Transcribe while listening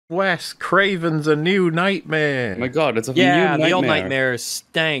Wes Craven's A New Nightmare. Oh my god, it's a new Yeah, nightmare. the old nightmares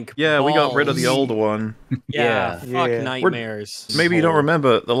stank. Yeah, we got rid of the balls. old one. Yeah, fuck Yeah. nightmares. Maybe you don't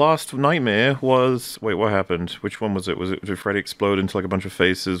remember. The last nightmare was... Wait, what happened? Which one was it? Did Freddy explode into like a bunch of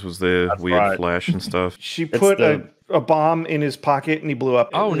faces? Was there weird flash and stuff? She put a bomb in his pocket and he blew up.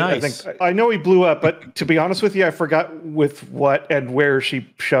 Oh, nice. I know he blew up, but to be honest with you, I forgot with what and where she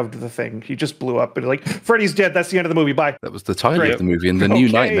shoved the thing. He just blew up and like, Freddy's dead. That's the end of the movie. Bye. That was the title Great. of the movie, and the new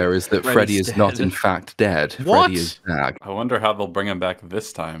Okay. nightmare is that Freddy's Freddy is not dead. in fact dead. What? Freddy is back. I wonder how they'll bring him back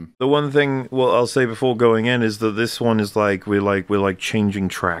this time. The one thing, well, I'll say before going in is that this one is like we're changing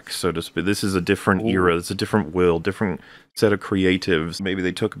tracks, so to speak. This is a different era. It's a different world, different set of creatives. Maybe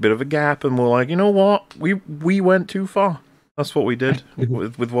they took a bit of a gap and were like, you know what, we went too far. That's what we did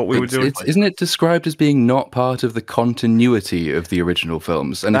with what we were doing. Isn't it described as being not part of the continuity of the original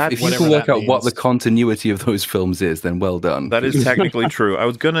films? And if you whatever can work that out what the means. continuity of those films is, then well done. That is technically true. I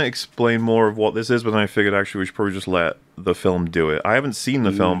was going to explain more of what this is, but then I figured actually we should probably just let the film do it. I haven't seen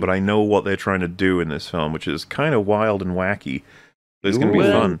the film, but I know what they're trying to do in this film, which is kind of wild and wacky. But it's going to be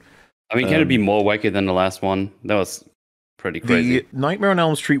fun. I mean, can it be more wacky than the last one? That was pretty crazy. The Nightmare on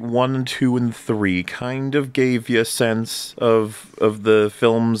Elm Street 1, 2, and 3 kind of gave you a sense of the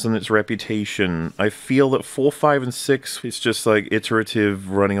films and its reputation. I feel that 4, 5, and 6 is just like iterative,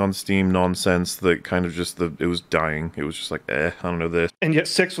 running on steam nonsense that kind of just, it was dying. It was just like, I don't know this. And yet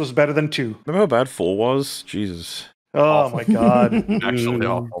 6 was better than 2. Remember how bad 4 was? Jesus. Oh my god. Actually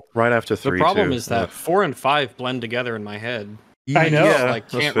awful. Right after 3, The problem too. is that 4 and 5 blend together in my head. I know. Like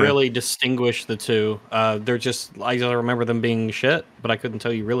can't really distinguish the two. They're just I remember them being shit, but I couldn't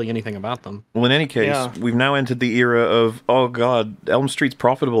tell you really anything about them. Well, in any case, we've now entered the era of, oh god, Elm Street's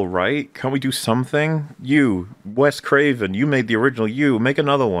profitable, right? Can't we do something? You, Wes Craven, you made the original, you, make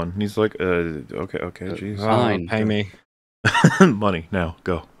another one. And he's like, okay, jeez. Fine. Pay me. Money, now,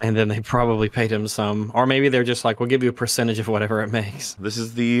 go. And then they probably paid him some. Or maybe they're just like, we'll give you a percentage of whatever it makes. This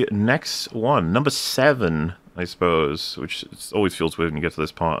is the next one, number 7, I suppose, which always feels weird when you get to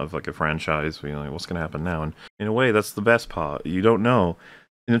this part of like a franchise where you're like, what's going to happen now? And in a way, that's the best part. You don't know.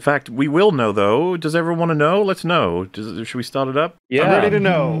 In fact, we will know, though. Does everyone want to know? Let's know. Should we start it up? Yeah. I'm ready to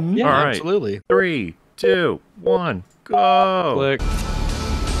know. Yeah, All right. absolutely. 3, 2, 1, go! Click.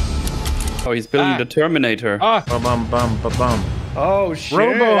 Oh, he's building the Terminator. Ah! Ba-bum, bum, ba-bum. Oh shit.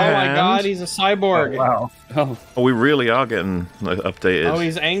 Robo Oh my Hand. god, he's a cyborg. Oh, Oh, we really are getting updated. Oh,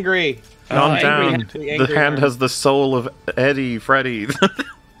 he's angry. Calm angry. down. Has to be The angry hand hand. has the soul of Eddie, Freddy.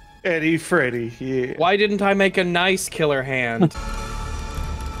 Eddie Freddy. Yeah. Why didn't I make a nice killer hand?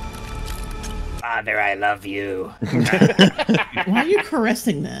 Father, I love you. Why are you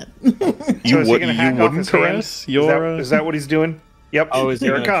caressing that? You, is he gonna hack off wouldn't his hand? caress Is your... that, is that what he's doing? Yep. Oh, is he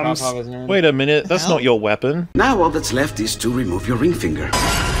here it gonna comes. chop off his hand? Wait a minute, that's not your weapon. Now all that's left is to remove your ring finger.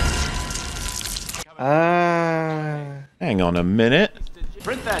 Hang on a minute.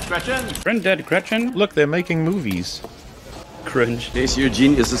 Print that, Gretchen! Granddad Gretchen. Look, they're making movies. Cringe. Case your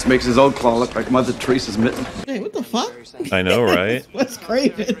genius makes his old claw look like Mother Teresa's mitten. Hey, what the fuck? I know, right? Wes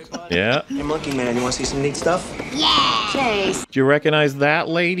Craven. Yeah. Hey, Monkey Man, you want to see some neat stuff? Do you recognize that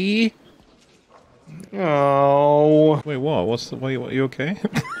lady? Oh. Wait, what? You okay?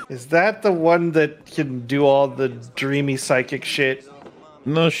 Is that the one that can do all the dreamy psychic shit?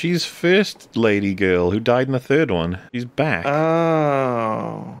 No, she's first lady girl who died in the third one. She's back.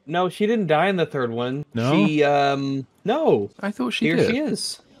 Oh. No, she didn't die in the third one. No? She, no. I thought she Here did. she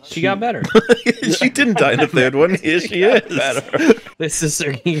is. She got better. She didn't die in the third one. Here she is. This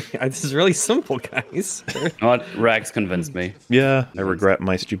is really simple, guys. Not Rags convinced me. Yeah, I regret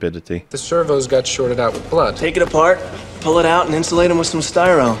my stupidity. The servos got shorted out with blood. Take it apart, pull it out, and insulate them with some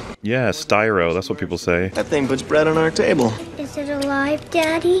styro. Yeah, styro, that's what people say. That thing puts bread on our table. Is it alive,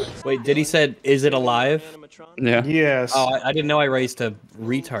 Daddy? Wait, did he said, is it alive? Yeah. Yes. Oh, I didn't know I raised a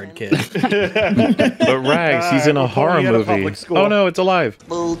retard kid. But Rags, he's in a horror Pony at a movie. public school. Oh no, it's alive.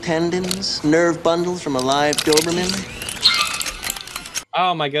 Bull tendons, nerve bundles from a live Doberman.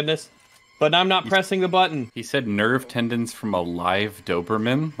 Oh my goodness. But I'm not pressing the button. He said nerve tendons from a live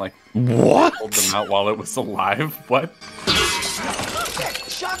Doberman? Like, What? pulled them out while it was alive? What?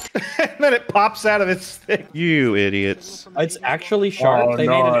 And then it pops out of its thing. You idiots. It's actually sharp. Oh, They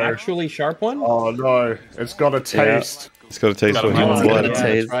made an no. actually sharp one? Oh no. It's got a taste. It's got a taste Got a of human mouth. blood. Yeah,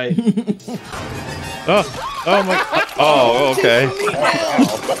 that's right. Oh my. Oh, okay.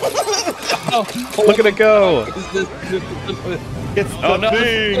 Look at it go. It's the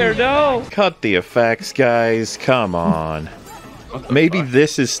thing. No. Cut the effects, guys. Come on. Maybe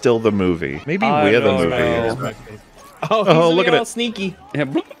this is still the movie. Maybe we're the movie. Oh, Oh, he's look at all it. sneaky.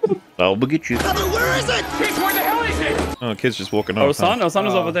 Yeah. I'll get you. Where is it? Where the hell is it? Oh, kid's just walking Oh, off. Son is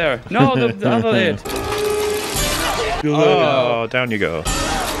over there. No, the other lid. Oh, down you go.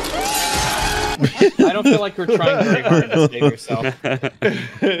 I don't feel like you're trying very hard to save yourself.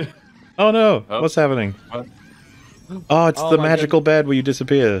 Oh no! What's happening? What? Oh, it's the magical bed where you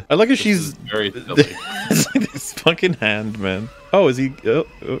disappear. I like how she's very silly. It's like this fucking hand, man. Oh, is he?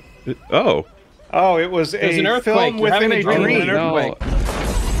 Oh. Oh, it was There's an a earthquake. film You're within having a a dream. dream. An earthquake.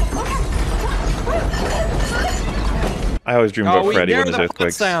 I always dream about Freddy when there's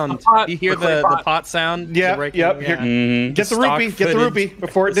earthquakes. Sound. You hear the pot sound? Yeah, breaking, yep. yeah. Here, get the rupee. Get the rupee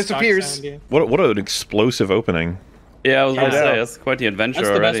before it disappears. Sound, yeah. What an explosive opening. Yeah, I was gonna say that's quite the adventure That's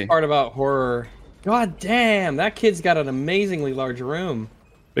the already. best part about horror. God damn, that kid's got an amazingly large room.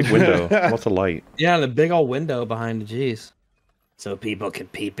 Big window, lots of light. Yeah, and a big old window behind the G's. So people can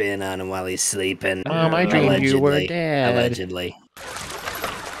peep in on him while he's sleeping. Mom, I dreamed you were dead. Allegedly.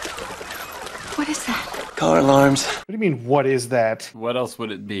 What is that? Car alarms. What do you mean, what is that? What else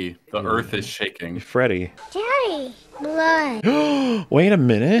would it be? The earth is shaking. Freddy. Daddy, blood. Wait a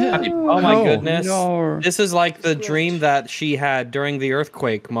minute. Oh my goodness. No. This is like the dream that she had during the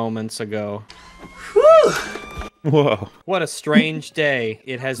earthquake moments ago. Whoa. What a strange day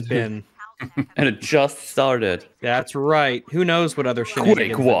it has been. And it just started. That's right. Who knows what other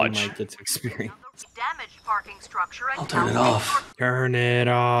shenanigans that we watch. might get to experience. I'll turn it off. Turn it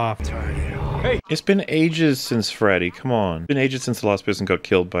off. It's been ages since Freddy. Come on. It's been ages since the last person got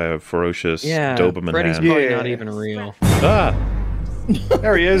killed by a ferocious Doberman Freddy's hand. probably not even real. Ah,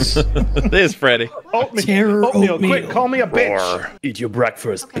 There he is. there's Freddy. Oatmeal, quick, call me a bitch. Eat your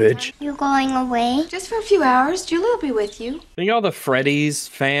breakfast, bitch. You going away? Just for a few hours. Julie will be with you. Think all the Freddy's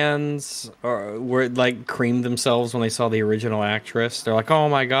fans were like creamed themselves when they saw the original actress. They're like, "Oh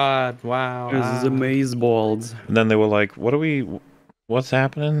my god, wow!" This is amazeballs. And then they were like, what's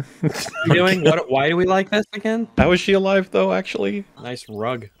happening? You doing? Why do we like this again? How is she alive, though, actually? Nice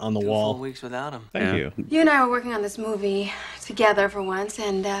rug on the 2 wall. full weeks without him. Thank you. You and I were working on this movie together for once,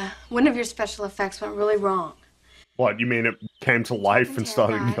 and one of your special effects went really wrong. What, you mean it came to life and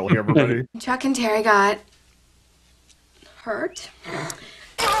started killing everybody? Chuck and Terry got hurt.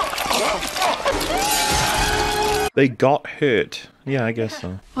 They got hurt. Yeah, I guess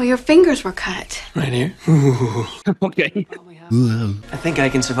so. Well, your fingers were cut. Right here. Okay. I think I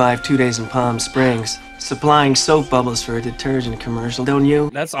can survive 2 days in Palm Springs. Supplying soap bubbles for a detergent commercial, don't you?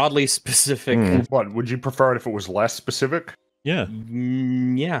 That's oddly specific. What, would you prefer it if it was less specific? Yeah.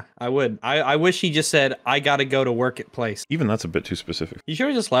 Yeah, I would. I wish he just said, "I gotta go to work at place." Even that's a bit too specific. You should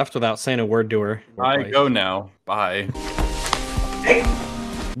have just left without saying a word to her. I go now. Bye.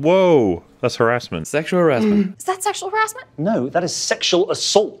 Whoa, that's harassment. Sexual harassment. Is that sexual harassment? No, that is sexual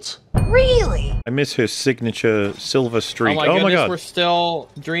assault. Really? I miss her signature silver streak. Oh my goodness, god. we're still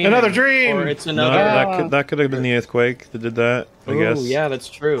dreaming. Another dream! Or it's No, another. that could have been the earthquake that did that, I guess. Oh, yeah, that's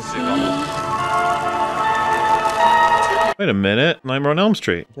true. Wait a minute. Nightmare on Elm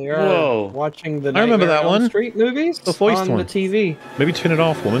Street. They are Whoa. watching the I remember Nightmare that on Elm one. Street movies The voiced on one. the TV. Maybe turn it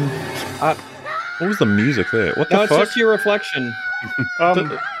off, woman. What was the music there? What the No, it's fuck? just your reflection. I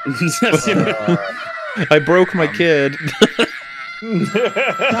broke my kid. Stop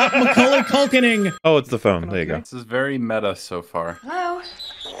Macaulay Culkining. Oh, it's the phone. There you go. This is very meta so far. Hello?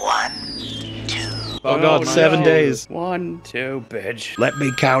 Oh god, 7 days. 1, 2, bitch. Let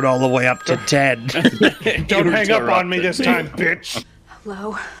me count all the way up to 10. Don't hang up on me this time, bitch.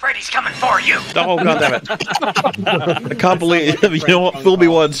 Hello? Freddy's coming for you. Oh god damn it. I can't believe you know what, fool me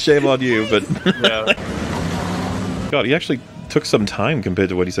once, shame on you, but Yeah. God, he actually took some time compared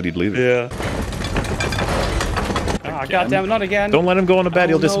to when he said he'd leave it. Yeah. Ah, goddamn, not again. Don't let him go on a bed,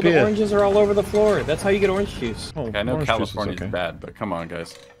 he'll The disappear. oranges are all over the floor. That's how you get orange juice. Oh, I know orange juice is California's okay. bad, but come on,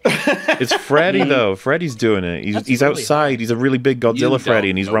 guys. It's Freddy though. Freddy's doing it. That's He's really outside. He's a really big Godzilla You Freddy, don't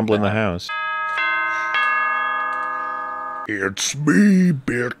and he's know rumbling the that. house. It's me,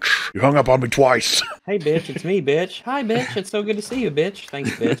 bitch. You hung up on me twice. Hey, bitch, it's me, bitch. Hi, bitch. It's so good to see you, bitch.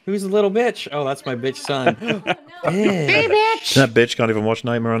 Thanks, bitch. Who's the little bitch? Oh, that's my bitch son. Hey, bitch. That bitch can't even watch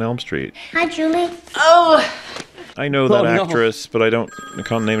Nightmare on Elm Street. Hi, Julie. Oh! I know that Oh, no. actress, but I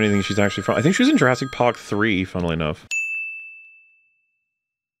can't name anything she's actually from. I think she was in Jurassic Park 3, funnily enough.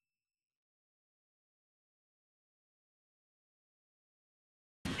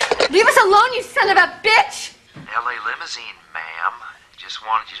 Leave us alone, you son of a bitch! LA limousine, ma'am. Just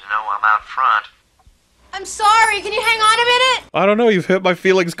wanted you to know I'm out front. I'm sorry, can you hang on a minute? I don't know, you've hurt my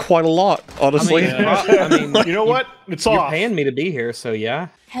feelings quite a lot, honestly. I mean, You know what? It's you're off. paying me to be here, so yeah.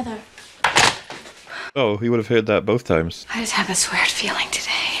 Heather, Oh, he would have heard that both times. I just have this weird feeling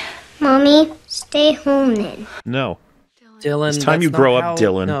today. Mommy, stay home then. No. Dylan, It's time that's you not grow up, how-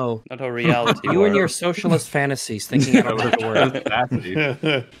 Dylan. No, Not how reality you and your works. socialist fantasies thinking I don't know the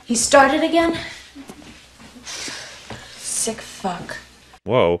word. Nasty. He started again? Sick fuck.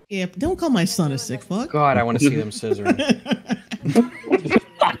 Whoa. Yeah, don't call my son a sick fuck. God, I want to see them scissoring.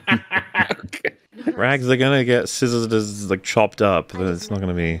 Rags, they're gonna get scissors like chopped up. It's not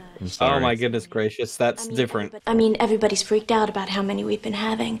gonna be. I'm sorry. Oh my goodness gracious, that's different. I mean, everybody's freaked out about how many we've been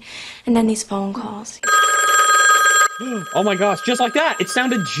having. And then these phone calls. Oh my gosh, just like that! It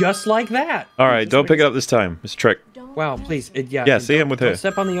sounded just like that! All right, don't pick it up this time, Mr. Trick. Wow, please. Yeah, see him with her. Don't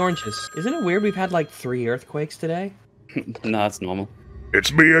step on the oranges. Isn't it weird we've had like 3 earthquakes today? No, it's normal.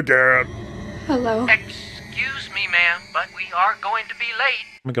 It's me again. Hello. Excuse me, ma'am, but we are going to be late.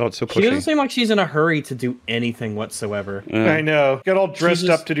 Oh my god, so She doesn't pushy. seem like she's in a hurry to do anything whatsoever. I know. Got all dressed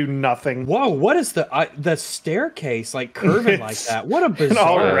just- up to do nothing. Whoa, what is the staircase like curving like that? What a And bizarre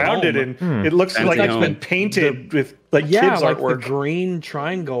all around it, home. and it looks like Fancy it's home. been painted with like Yeah, kids like artwork. the green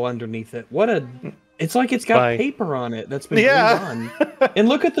triangle underneath it. What a... It's like it's got Bye. paper on it that's been Yeah. glued on. And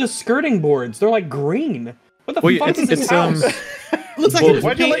look at the skirting boards. They're like green. What the Well, fuck is this house? Looks like Well, it's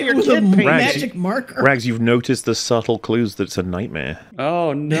why'd you let painted your with kid a paint magic marker. Rags, you've noticed the subtle clues that it's a nightmare.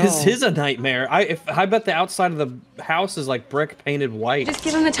 Oh no. This is a nightmare. I bet the outside of the house is like brick painted white. Just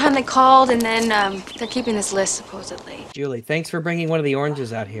give them the time they called, and then they're keeping this list, supposedly. Julie, thanks for bringing one of the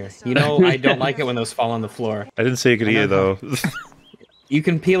oranges out here. You know, I don't like it when those fall on the floor. I didn't say you could eat it though. You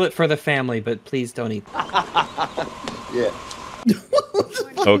can peel it for the family, but please don't eat.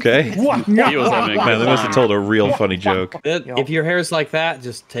 Okay. He was having a Man, they good must have time. told a real funny joke. If your hair's like that,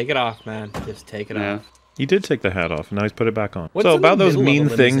 just take it off, man. Just take it Yeah. off. He did take the hat off, and now he's put it back on. What's So in the about those middle of mean a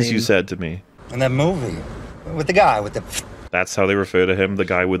things limousine? you said to me. And that movie with the guy with the. That's how they refer to him, the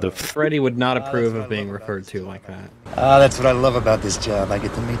guy with the. Freddie would not approve of being referred to like that. Ah, that's what I love about this job. I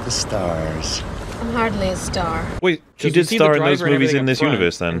get to meet the stars. I'm hardly a star. Wait, she Does did you see the star in those driver and movies everything in up this front?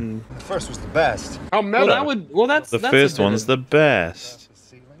 universe then. And- The first was the best. How meta. Well, that would. Well, that's The that's first a bit one's of- the best.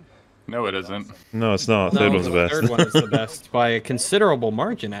 No, it isn't. No, it's not. No, Third one's the best. third one is the best by a considerable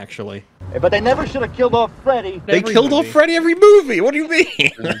margin, actually. But they never should have killed off Freddy. They killed off Freddy every movie. What do you mean?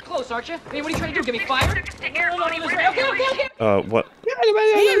 Close, aren't you? I mean, what are you trying to do? Get me fired? Okay. What?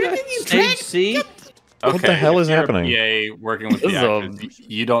 Stage C. Okay, What the hell is if you're a happening? PA working with This the is a- actors,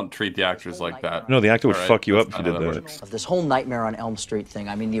 you don't treat the actors like that. No, the actor would All right, fuck you up that's if you not did how that. works. Of this whole Nightmare on Elm Street thing,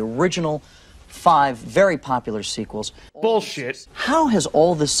 I mean, the original 5 very popular sequels. Bullshit. How has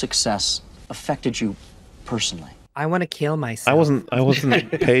all this success affected you personally? I want to kill myself. I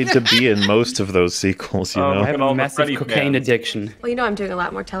wasn't paid to be in most of those sequels, you Oh, know. I have all a the massive Freddy cocaine fans. addiction. Well, you know I'm doing a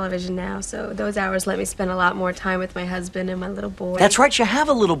lot more television now, so those hours let me spend a lot more time with my husband and my little boy. That's right, you have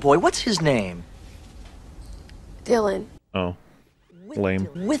a little boy. What's his name? Dylan. Oh, lame.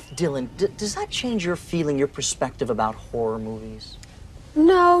 With Dylan, does that change your feeling, your perspective about horror movies?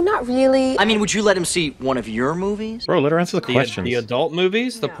 No, not really. I mean, would you let him see one of your movies? Bro, let her answer the questions. The adult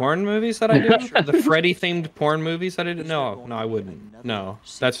movies, the porn movies that I do, the Freddy-themed porn movies that I did. No, I wouldn't. No,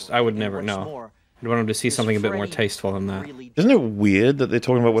 I would never. No, I'd want him to see something a bit more tasteful than that. Isn't it weird that they're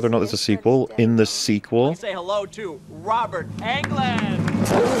talking about whether or not there's a sequel in the sequel? Say hello to Robert Englund.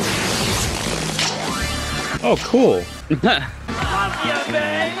 Oh, cool.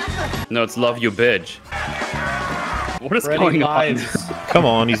 No, it's love you, bitch. What is Freddy going on? lives. Come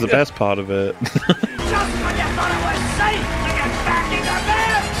on, he's the best part of it.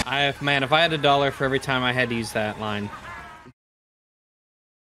 Man, if I had $1 for every time I had to use that line.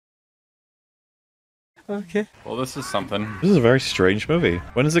 Okay. Well, this is something. This is a very strange movie.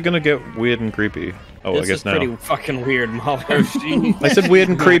 When is it gonna get weird and creepy? Oh, This I guess is pretty now. fucking weird, Molly. I said weird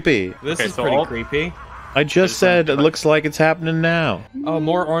and creepy. This Okay, is so pretty all- creepy. I just said it looks like it's happening now. Oh,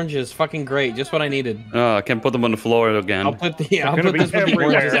 more oranges. Fucking great. Just what I needed. Oh, I can put them on the floor again. I'll put gonna this be with the everywhere.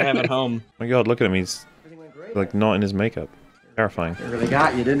 oranges I have at home. My God, look at him. He's like not in his makeup. Terrifying. We really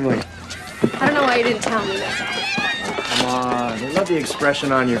got you, didn't we? I don't know why you didn't tell me that. Come on. I love the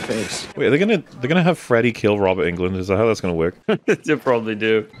expression on your face. Wait, they're gonna have Freddy kill Robert Englund? Is that how that's gonna work? You probably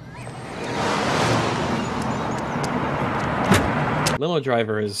do. Limo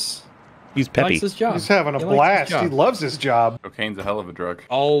driver is He's peppy. likes his job. He's having a He likes his blast. He job. loves his job. Cocaine's a hell of a drug.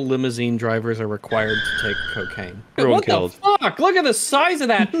 All limousine drivers are required to take cocaine. Everyone What killed. the fuck? Look at the size of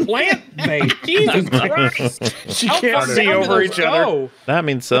that plant bait. Jesus Christ. She How can't far see down do over those each other. go? That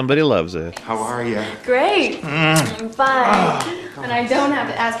means somebody loves it. How are you? Great. I'm fine. And I don't have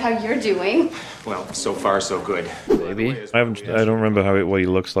to ask how you're doing. Well, so far so good. Maybe. I don't remember what he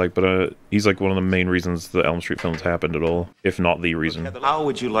looks like, but he's like one of the main reasons the Elm Street films happened at all, if not the reason. How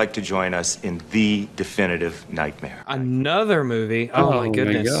would you like to join us in the definitive nightmare? Another movie. Oh, my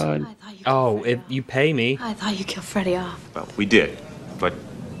goodness. God. Oh, you pay me. I thought you killed Freddy off. Well, we did, but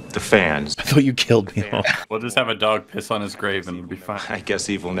the fans. I thought you killed me off. We'll just have a dog piss on his grave and it'll be fine. I guess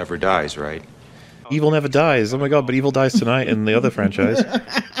evil never dies, right? Evil never dies. Oh my god, but Evil dies tonight in the other franchise.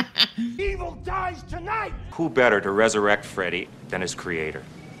 Evil dies tonight! Who better to resurrect Freddy than his creator?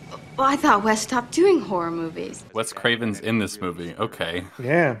 Well, I thought Wes stopped doing horror movies. Wes Craven's in this movie. Okay.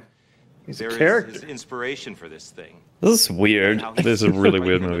 Yeah. He's There a is character. his inspiration for this thing. This is weird. This is a really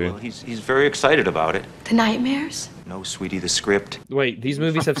weird movie. Well, he's very excited about it. The nightmares? No, sweetie, the script. Wait, these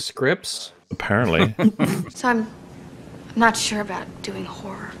movies have scripts? Apparently. So I'm not sure about doing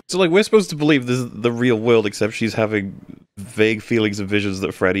horror. So, like, we're supposed to believe this is the real world, except she's having vague feelings and visions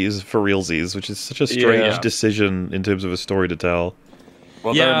that Freddy is for realsies, which is such a strange decision in terms of a story to tell.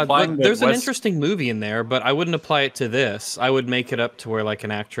 Well, Yeah, but there's an interesting movie in there, but I wouldn't apply it to this. I would make it up to where, like,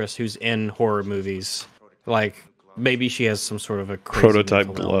 an actress who's in horror movies, like, maybe she has some sort of a crazy Prototype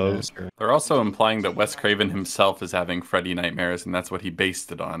mental glove. illness or- They're also implying that Wes Craven himself is having Freddy nightmares, and that's what he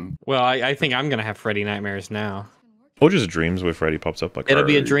based it on. Well, I think I'm gonna have Freddy nightmares now. Or just dreams where Freddy pops up like It'll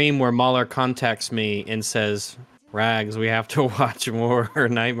be a dream where Mahler contacts me and says, Rags, we have to watch more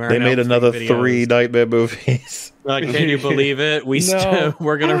Nightmare They on made Elm Street another videos." 3 Nightmare movies. Can you believe it?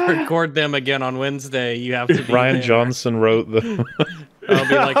 We're gonna record them again on Wednesday. You have to be Ryan there. Johnson wrote them. I'll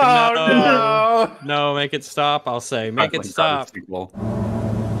be like, no, no, make it stop. I'll say, make it stop.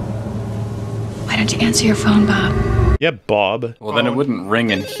 Why don't you answer your phone, Bob? Yeah, Bob. Well, then it wouldn't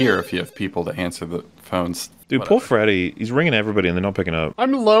ring in here if you have people to answer the phones. Dude, poor Freddy. He's ringing everybody and they're not picking up.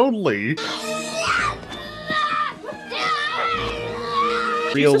 I'm lonely.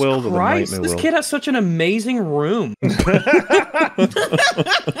 Real Jesus world or the Christ, nightmare this world? kid has such an amazing room.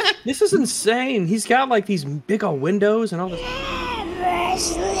 This is insane. He's got like these big old windows and all this.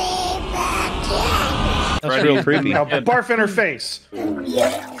 That's real creepy. Now, barf in her face.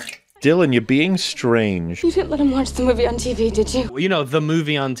 Dylan, you're being strange. You didn't let him watch the movie on TV, did you? You know, the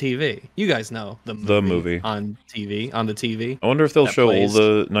movie on TV. You guys know the movie on TV, on the TV. I wonder if they'll that show plays. all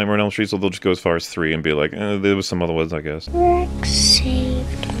the Nightmare on Elm Streets, or they'll just go as far as 3 and be like, there was some other ones, I guess. Rex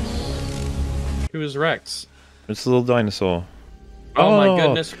saved me. Who is Rex? It's the little dinosaur. Oh my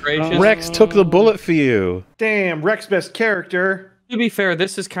goodness gracious. Rex took the bullet for you. Damn, Rex best character. To be fair,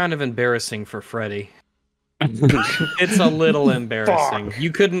 this is kind of embarrassing for Freddy. It's a little embarrassing.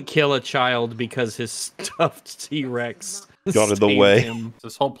 You couldn't kill a child because his stuffed T-Rex Got in the saved way. him.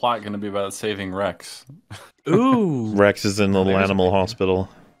 This whole plot going to be about saving Rex. Ooh. Rex is in the little animal hospital.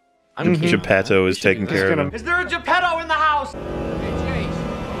 Geppetto is taking care of him. Is there a Geppetto in the house? Hey, Chase,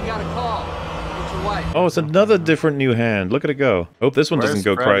 you got a call. It's your wife. Oh, it's another different new hand. Look at it go. Hope this one doesn't Where's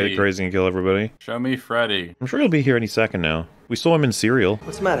go Freddy? crazy and kill everybody. Show me Freddy. I'm sure he'll be here any second now. We saw him in Serial.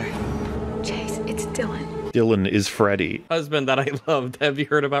 What's the matter? Chase, it's Dylan. Dylan is Freddy. Husband that I loved. Have you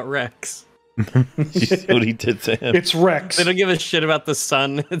heard about Rex? You see what he did to him. It's Rex. They don't give a shit about the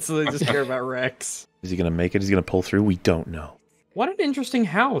sun, so they just care about Rex. Is he gonna make it? Is he gonna pull through? We don't know. What an interesting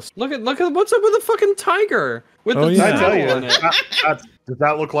house. Look at what's up with the fucking tiger with Oh, the yeah. I tell you, towel in it. does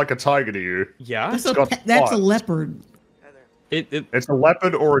that look like a tiger to you? Yeah. That's, It's got that's a spots. leopard. It's a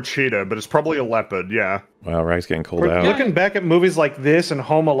leopard or a cheetah, but it's probably a leopard, yeah. Wow, Rex getting called out. Looking back at movies like this and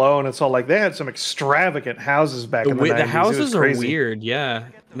Home Alone, it's all like they had some extravagant houses back in the 90s. The It houses was are crazy. weird, yeah.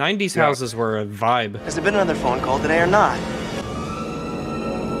 90s Yeah. houses were a vibe. Has there been another phone call today or not?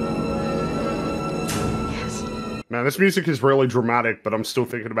 Man, this music is really dramatic, but I'm still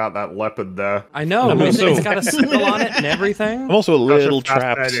thinking about that leopard there. I know, I'm also- it's got a symbol on it and everything. I'm also a Such a little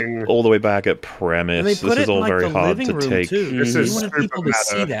trapped fascinating- all the way back at And they premise. put This it is all in, like, very the hard living to room, take. too. This You is wanted super people to meta.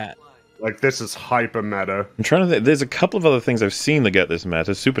 see that. Like, this is hyper meta. I'm trying to think. There's a couple of other things I've seen that get this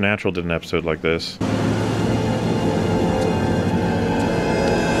meta. Supernatural did an episode like this.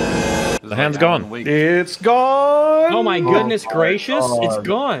 The hand's gone. It's gone. Oh my goodness my gracious, it's God.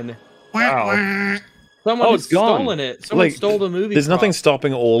 gone. Wow. Someone Oh, has it's gone. stolen it. Someone Like, stole the movie. There's nothing prop.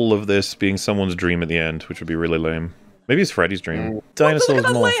 stopping all of this being someone's dream at the end, which would be really lame. Maybe it's Freddy's dream. Look Dinosaurs at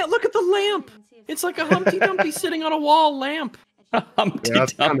the more. lamp. Look at the lamp. It's like a Humpty Dumpty sitting on a wall lamp. Yeah,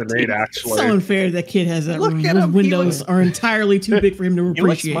 that's kind of neat, actually. So unfair that kid has that Look room. at Those him, windows are entirely too big for him to He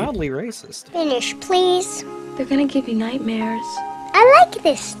looks appreciate. mildly racist. Finish, please. They're gonna give you nightmares. I like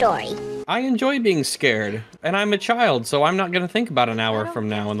this story. I enjoy being scared, and I'm a child, so I'm not going to think about an hour from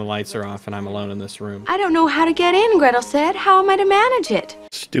now when the lights are off and I'm alone in this room. I don't know how to get in, Gretel said. How am I to manage it?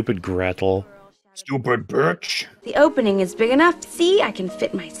 Stupid Gretel. Stupid bitch. The opening is big enough to see I can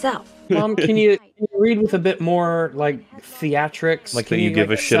fit myself. Mom, can you read with a bit more like theatrics? Like Can that you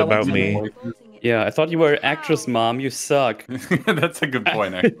give a shit sell it about to me. Yeah, I thought you were an actress, Mom. You suck. That's a good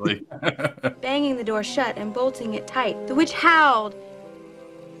point, actually. Banging the door shut and bolting it tight. The witch howled.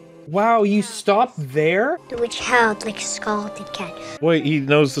 Wow, you stopped there? The witch howled like a scalded cat. Wait, he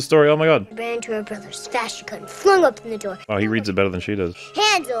knows the story. Oh my god. Ran to her brother as fast as she could and flung open the door. Oh, he reads it better than she does.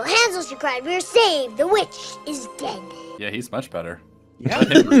 Hansel, Hansel, she cried, we're saved. The witch is dead. Yeah, he's much better. Yeah.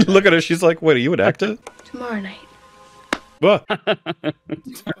 Look at her. She's like, wait, are you an actor? Tomorrow night. What?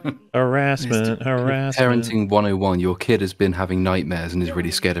 Harassment. Parenting 101. Your kid has been having nightmares and is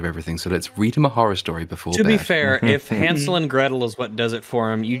really scared of everything. So let's read him a horror story before To bed. be fair, if Hansel and Gretel is what does it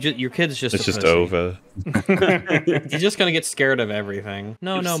for him, your kid's just It's a just pussy. over. You're just gonna get scared of everything.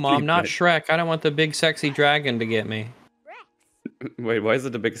 No, Mom, not Shrek. I don't want the big sexy dragon to get me. Wait, why is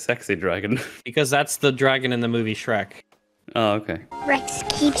it a big sexy dragon? Because that's the dragon in the movie Shrek. Oh, okay. Rex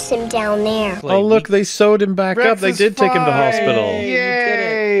keeps him down there. Oh, look, they sewed him back up. They did take him to hospital.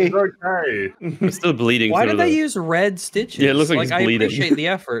 Yay! Okay. I'm still bleeding. Why through did they the- use red stitches? Yeah, it looks like he's I bleeding. appreciate the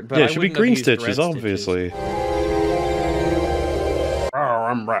effort, but Yeah, I it should be wouldn't have green used red stitches, obviously. Oh,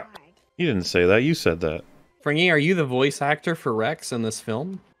 I'm wrapped. You didn't say that. You said that. Fringy, are you the voice actor for Rex in this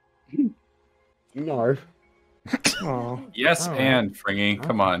film? No. Oh. Yes, Oh. and Fringy,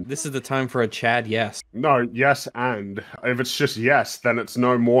 come on. This is the time for a Chad yes. No, yes, and. If it's just yes, then it's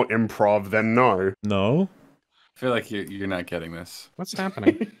no more improv than no. No? I feel like you're not getting this. What's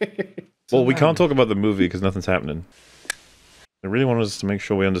happening? Well, we can't talk about the movie because nothing's happening. They really wanted us to make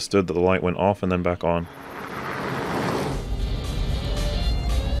sure we understood that the light went off and then back on.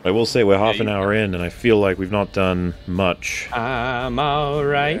 I will say we're half an hour in, and I feel like we've not done much. I'm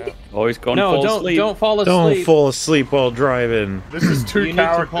alright. Always gonna No, fall don't asleep. don't fall asleep. Don't fall asleep while driving. This is too You need to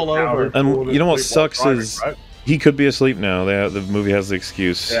cowardly. pull over. And you know what sucks is he could be asleep now. The movie has the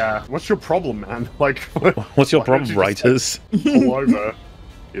excuse. Yeah. What's your problem, man? Like, What's your why don't problem, you just, writers? pull over.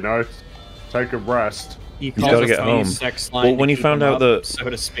 You know, take a rest. He's He's got to get home. Well, when he found out that so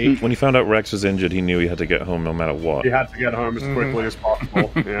to speak. when he found out Rex was injured, he knew he had to get home no matter what. You had to get home as quickly as possible.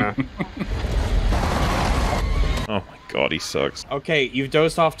 Yeah. Oh my god, he sucks. Okay, you've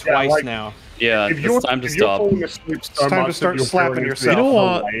dozed off twice like- now. Yeah, If it's time to stop. falling asleep so It's time to much start that you're slapping feeling yourself. You know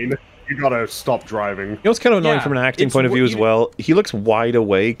what? lane, you gotta stop driving. You know what's kind of annoying Yeah, from an acting it's point of view as you- well? He looks wide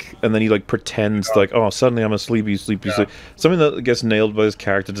awake, and then he like pretends like, oh, suddenly I'm asleep, you sleep, you sleep. Something that gets nailed by his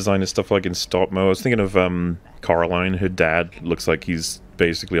character design is stuff like in stop mo. I was thinking of Coraline, her dad looks like he's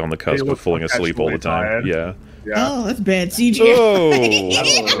basically on the cusp of looks falling asleep all the time. perpetually Yeah. Yeah. Oh, that's bad CGI.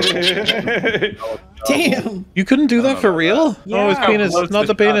 Oh, Damn. you couldn't do that for real? Oh, his How penis, close not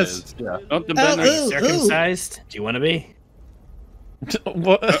the shot penis. is. Yeah. Not the Oh, banner. ooh, ooh. Circumcised? Do you want to be?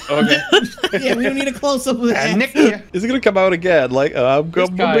 What? Okay. Yeah, we don't need a close up of that. Nick, yeah. Is it gonna come out again? Like, I'm This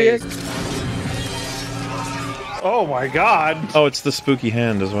gonna guy be. is- Oh my god. Oh, it's the spooky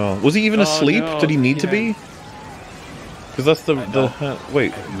hand as well. Was he even Oh, asleep? no. Did he need to be? Because that's the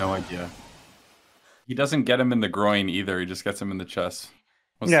wait. I have no idea. He doesn't get him in the groin either. He just gets him in the chest.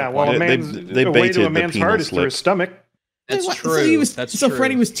 What's Yeah, the well, point? a They- man's they the way baited to a the man's penal heart is through his slip. stomach. That's So true. he was, That's so true.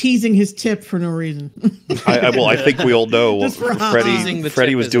 Freddy was teasing his tip for no reason. Well, I think we all know Just for teasing the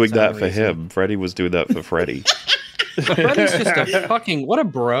Freddie tip was is doing its that own for reason. him. Freddie was doing that for Freddie. Freddy's just a fucking what a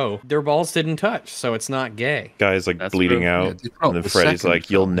bro. Their balls didn't touch, so it's not gay. Guy's like That's bleeding true. out, Yeah, it's not and then the Freddie's second like,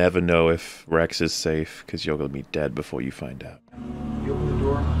 "You'll film. never know if Rex is safe because you're gonna be dead before you find out." You open the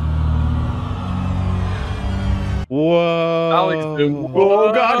door. Whoa!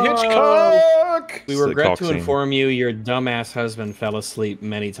 Oh god, Hitchcock! We It's the regret cock to scene. inform you your dumbass husband fell asleep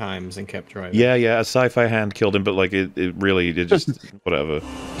many times and kept driving. Yeah, a sci-fi hand killed him, but like it just whatever.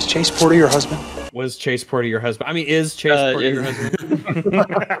 Is Chase Porter your husband? Was Chase Porter your husband? I mean, is Chase Porter your husband?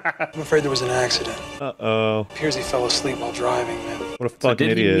 I'm afraid there was an accident. Uh-oh. Appears he fell asleep while driving, man. What a So fucking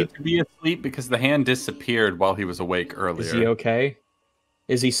did he idiot. need to be asleep because the hand disappeared while he was awake earlier? Is he okay?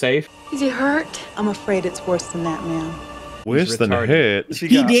 Is he safe? Is he hurt? I'm afraid it's worse than that, ma'am. Worse than a retarded. hit. She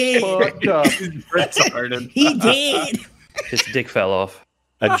He got did. fucked up. Retarded. He did. His dick fell off.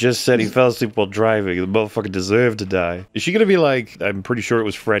 I just said he fell asleep while driving. The motherfucker deserved to die. Is she gonna be like, I'm pretty sure it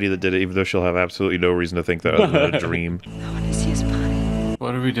was Freddy that did it, even though she'll have absolutely no reason to think that other than a dream. I want to see his body.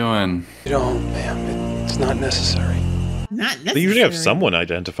 What are we doing? You don't, ma'am. It's not necessary. Not necessary. They usually have someone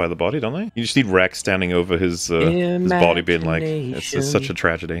identify the body, don't they? You just need Rex standing over his body being like, it's such a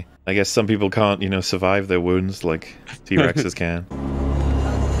tragedy. I guess some people can't, survive their wounds like T-Rexes can.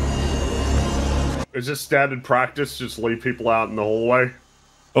 Is this standard practice? Just leave people out in the hallway?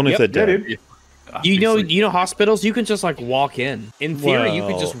 Only if they're Yeah, dead. dude. You know, hospitals. You can just like walk in. In theory, you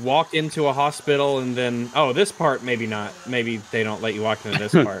could just walk into a hospital and then, oh, this part maybe not. Maybe they don't let you walk into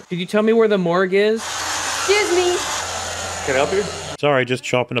this part. Could you tell me where the morgue is? Excuse me. Can I help you? Sorry, just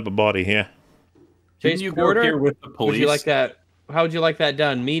chopping up a body here. Chase you Porter? go here with the police? Would you like that? How would you like that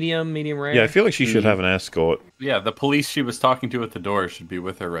done? Medium rare? Yeah, I feel like she should have an escort. Yeah, the police she was talking to at the door should be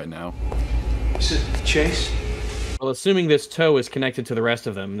with her right now. Is it Chase? Well, assuming this toe is connected to the rest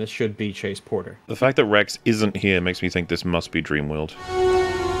of them, this should be Chase Porter. The fact that Rex isn't here makes me think this must be Dreamworld.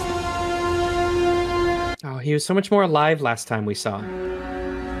 Oh, he was so much more alive last time we saw him.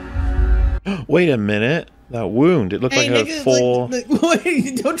 Wait a minute. That wound, it looked like a four...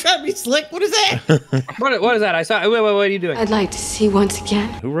 Wait, don't try to be slick. What is that? What is that? I saw... Wait, what are you doing? I'd like to see once again.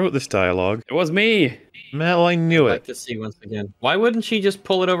 Who wrote this dialogue? It was me. Mel, I knew I'd it. like to see once again. Why wouldn't she just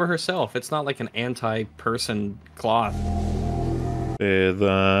pull it over herself? It's not like an anti-person cloth.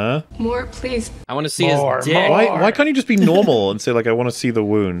 More, please. I want to see his dick. Why can't you just be normal and say, like, I want to see the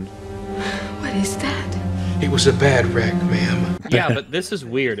wound? What is that? It was a bad wreck, ma'am. Yeah, but this is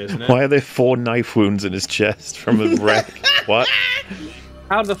weird, isn't it? Why are there 4 knife wounds in his chest from a wreck? What?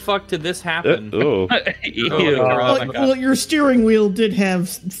 How the fuck did this happen? Well, your steering wheel did have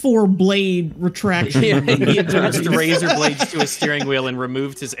 4 blade retractions. Yeah, he attached razor blades to his steering wheel and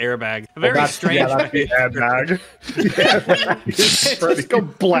removed his airbag. Very strange. That's the airbag. Just go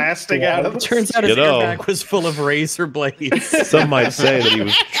blasting out of it. Turns out his airbag was full of razor blades. Some might say that he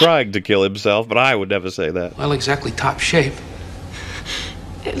was trying to kill himself, but I would never say that. Well, exactly top shape.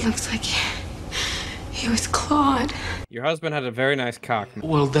 It looks like he was clawed. Your husband had a very nice cock.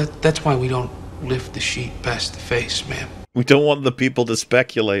 Well, that's why we don't lift the sheet past the face, ma'am. We don't want the people to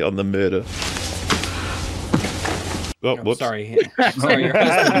speculate on the murder. Oh, whoops. Sorry. Sorry,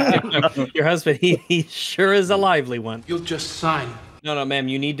 your husband, he sure is a lively one. You'll just sign. No, ma'am,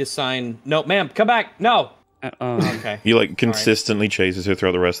 you need to sign. No, ma'am, come back. No. Okay. He, like, consistently chases her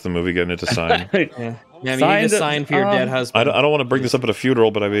throughout the rest of the movie, getting her to sign. Yeah. Ma'am, you need to sign for your dead husband. I don't want to bring this up at a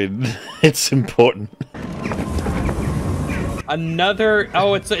funeral, but I mean, it's important. Another...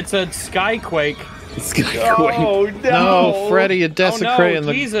 Oh, it's a skyquake. Oh, no, Freddy, you're desecrating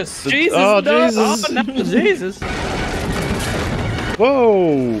the... Jesus. Jesus, Oh, no. Jesus. Oh, no, Jesus.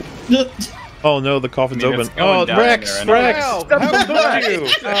 Whoa. Oh, no, the coffin's open. Oh, Rex! Rex!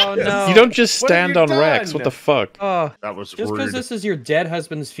 Oh, no. You don't just stand on Rex. What the fuck? That was just because this is your dead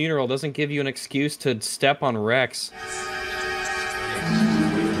husband's funeral doesn't give you an excuse to step on Rex.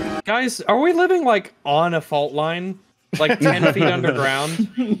 Guys, are we living, like, on a fault line? Like 10 feet underground?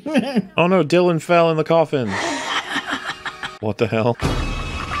 Oh no, Dylan fell in the coffin. What the hell?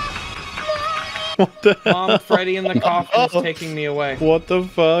 What the hell? Mom, Freddy in the coffin is taking me away. What the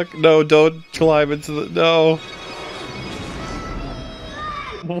fuck? No, don't climb into the... No.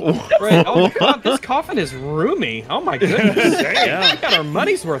 Right. Oh god, this coffin is roomy. Oh my goodness. Yeah. We got our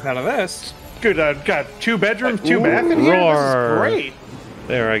money's worth out of this. Good, got 2 bedrooms, 2 bath in here. Roar. This is great.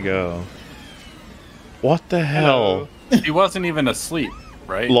 There I go. What the hell? He wasn't even asleep,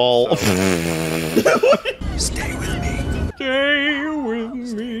 right? Lol. Stay with me. Stay with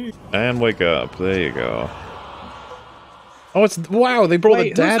me. And wake up. There you go. Oh, it's... Wow, they brought the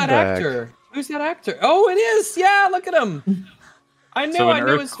dad who's that back. actor? Who's that actor? Oh, it is! Yeah, look at him! I know, I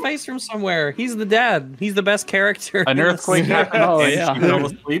know his face from somewhere. He's the dad. He's the best character. An earthquake happened. Oh, yeah. He fell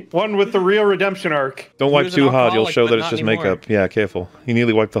asleep. One with the real redemption arc. Don't wipe was too an hard. You'll alcoholic, show but that it's not just anymore. makeup. Yeah, careful. He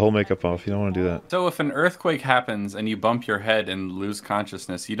nearly wiped the whole makeup off. You don't want to do that. So if an earthquake happens and you bump your head and lose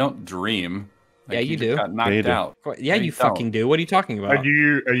consciousness, you don't dream. Yeah, you just do. Got knocked Yeah, you do. out. Yeah, you fucking do. What are you talking about? Are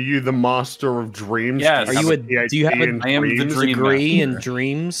you the master of dreams? Yes. Do Are you do you have PhD in I am the dreams? dream degree in master.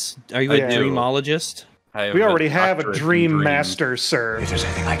 dreams? Are you a I do. dreamologist? We already have a doctorate in dream dreams. master, sir. If there's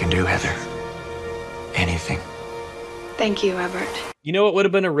anything I can do, Heather. Anything. Thank you, Everett. You know what would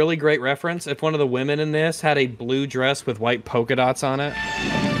have been a really great reference? If one of the women in this had a blue dress with white polka dots on it.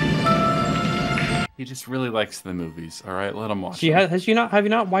 He just really likes the movies. All right, let him watch. Have you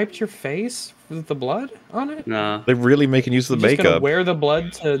not wiped your face with the blood on it? Nah. They're really making use of the You're just gonna makeup. wear the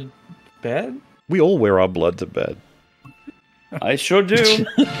blood to bed? We all wear our blood to bed. I sure do.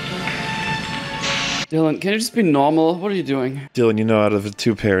 Dylan, can you just be normal? What are you doing? Dylan, you know, out of the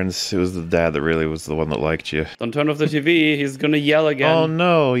 2 parents, it was the dad that really was the one that liked you. Don't turn off the TV. He's gonna yell again. Oh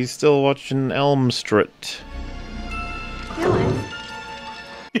no, he's still watching Elm Street.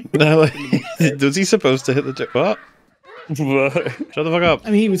 No, was he supposed to hit the... What? Shut the fuck up.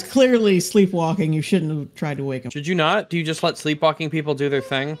 I mean, he was clearly sleepwalking. You shouldn't have tried to wake him. Should you not? Do you just let sleepwalking people do their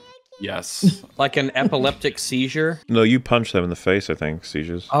thing? Yes. Like an epileptic seizure? No, you punch them in the face, I think,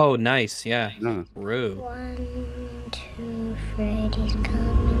 seizures. Oh, nice, yeah. No. Rude. 1, 2, Freddy's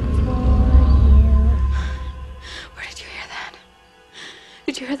coming for you.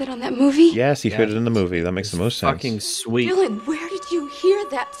 you hear that on that movie? Yes, he heard it in the movie. That makes the most sense. Fucking sweet. Dylan, where did you hear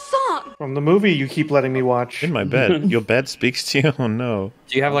that song? From the movie you keep letting me watch. In my bed. Your bed speaks to you? Oh no.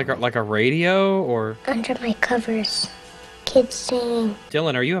 Do you have like a radio or? Under my covers. Kids singing.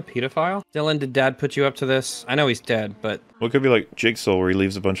 Dylan, are you a pedophile? Dylan, did Dad put you up to this? I know he's dead, but Well, it could be like Jigsaw, where he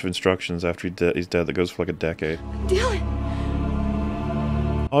leaves a bunch of instructions after he's dead that goes for like a decade. Dylan.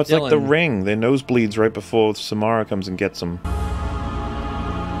 Oh, it's like the Ring. Their nosebleeds right before Samara comes and gets them.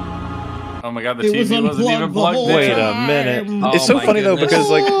 Oh my god, the TV wasn't even plugged in. Wait a minute. It's so funny though, because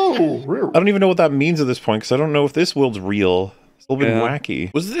like, I don't even know what that means at this point, because I don't know if this world's real. It's a little bit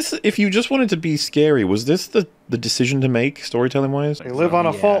wacky. Was this, if you just wanted to be scary, was this the decision to make, storytelling-wise? They live on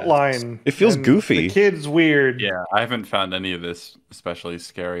a fault line. It feels goofy. The kid's weird. Yeah, I haven't found any of this especially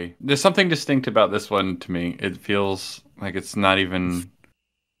scary. There's something distinct about this one to me. It feels like it's not even...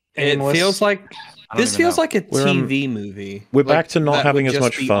 It feels like... This feels like a TV movie. We're back to not having as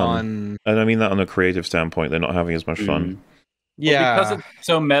much fun. And I mean that on a creative standpoint, they're not having as much fun. Yeah. Well, because it's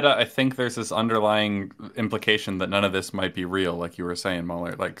so meta, I think there's this underlying implication that none of this might be real, like you were saying,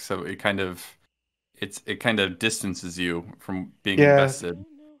 Muller. Like, so it kind of distances you from being invested.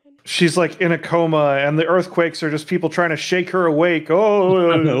 She's like in a coma, and the earthquakes are just people trying to shake her awake.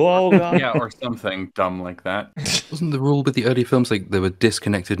 Oh, God. Yeah, or something dumb like that. Wasn't the rule with the early films like there were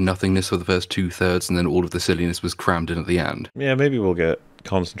disconnected nothingness for the first 2/3, and then all of the silliness was crammed in at the end? Yeah, maybe we'll get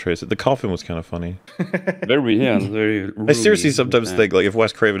concentrated. The coffin was kind of funny. Very. I seriously sometimes think, like, if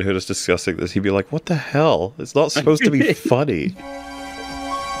Wes Craven heard us discussing this, he'd be like, "What the hell? It's not supposed to be funny."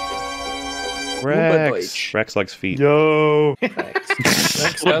 Rex likes feet. Yo.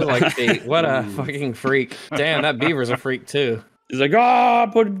 Rex does like feet. What a fucking freak. Damn, that beaver's a freak too. He's like,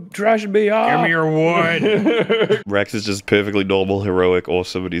 put trash in me. Give me your wood. Rex is just perfectly normal, heroic,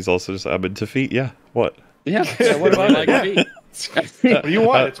 awesome, but he's also just, I'm into feet. Yeah, what? Yeah, what about like feet? What do you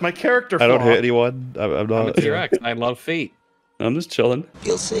want? It's my character flaw. I don't hurt anyone. I'm not. I'm a T-Rex. I love feet. I'm just chilling.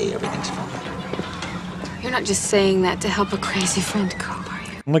 You'll see, everything's fine. You're not just saying that to help a crazy friend cope, are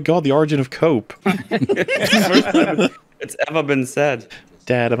you? Oh my god, the origin of cope. It's ever been said.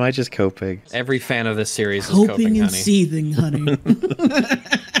 Dad, am I just coping? Every fan of this series is coping, and honey. seething, honey.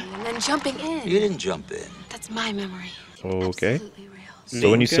 And then jumping in. You didn't jump in. That's my memory. Okay. Absolutely real. So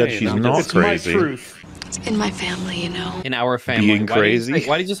when you said she's not crazy, my truth. It's in my family, you know. In our family. Being crazy?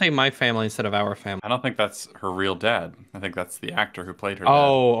 Why did you say my family instead of our family? I don't think that's her real dad. I think that's the actor who played her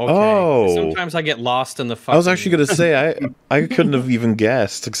Oh, dad. okay. Oh. Sometimes I get lost in the fucking... I was actually going to say, I couldn't have even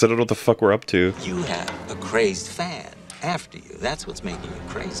guessed, because I don't know what the fuck we're up to. You have a crazed fan after you. That's what's making you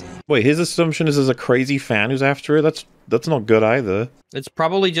crazy. Wait, his assumption is there's a crazy fan who's after her? That's not good either. It's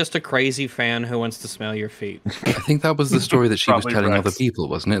probably just a crazy fan who wants to smell your feet. I think that was the story that she was Probably telling Rex. other people,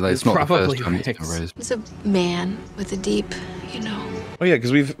 wasn't it? Like, it's not the Probably first time it's been Rex. raised. It's a man with a deep, you know. Oh yeah,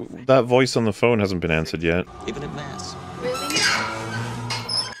 because that voice on the phone hasn't been answered yet. Even at mass. Really?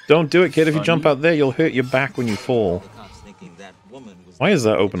 Don't do it, kid. If you jump out there, you'll hurt your back when you fall. Why is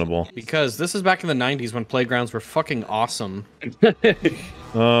that openable? Because this is back in the 90s when playgrounds were fucking awesome.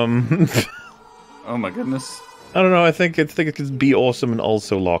 Oh my goodness. I don't know. I think it could be awesome and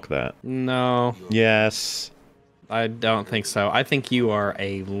also lock that. No. Yes. I don't think so. I think you are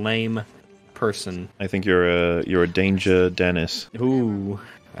a lame person. I think you're a danger, Dennis. Ooh,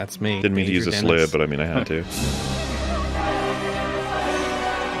 that's me. Didn't mean to use a slur, but I mean I had to.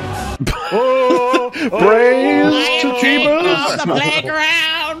 Praise to Jeebus! The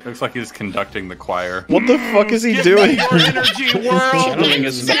playground. Looks like he's conducting the choir. What the fuck is he doing? Your energy world.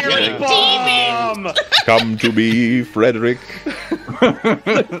 Demon. Come to me, Frederick.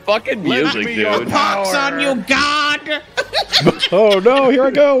 Fucking music, dude. Pox on you, God. Oh no, here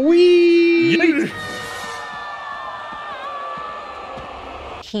I go. Whee!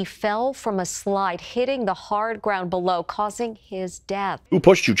 He fell from a slide, hitting the hard ground below, causing his death. Who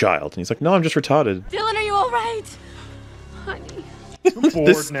pushed you, child? And he's like, no, I'm just retarded. Dylan, are you all right? Honey. I'm bored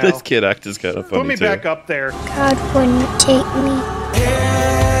This now. this kid act is kind of funny Put me too. back up there. God wouldn't take me.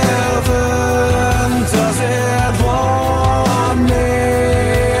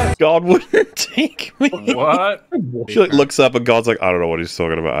 God wouldn't take me. What? She like looks up and God's like, I don't know what he's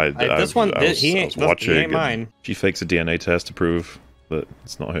talking about. This one, I was he ain't watching. he ain't and mine. She fakes a DNA test to prove that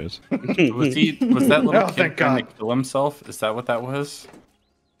it's not hers. Was that little Oh, kid thank trying God. to kill himself? Is that what that was?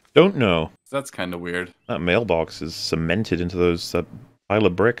 Don't know. That's kind of weird. That mailbox is cemented into that pile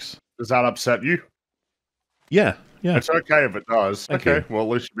of bricks. Does that upset you? Yeah, yeah. It's okay if it does. Thank okay, you. well, at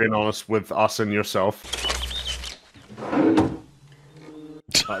least you're being honest with us and yourself.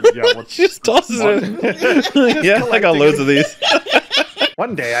 Yeah, what's She just tosses it. Yeah, I got loads of these.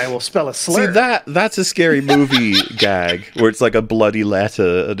 One day I will spell a slur. See, that's a scary movie gag, where it's like a bloody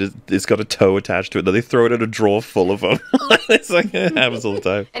letter, and it's got a toe attached to it, then they throw it in a drawer full of them. It's like, it happens all the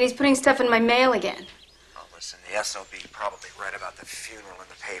time. And he's putting stuff in my mail again. Oh, listen, the SOB probably read about the funeral in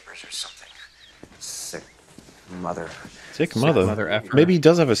the papers or something. Sick mother. Sick mother? effer. Maybe he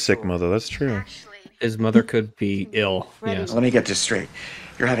does have a sick mother, that's true. His mother could be ill. Yes. Let me get this straight.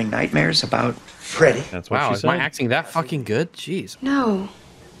 You're having nightmares about Freddy? That's what Wow, she is said. my acting that fucking good? Jeez. No,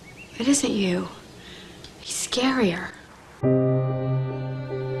 it isn't you. He's scarier.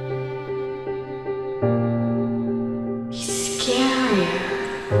 He's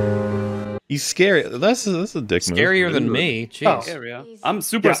scarier. He's scary. That's a dick move. Scarier than me. Jeez. Oh. I'm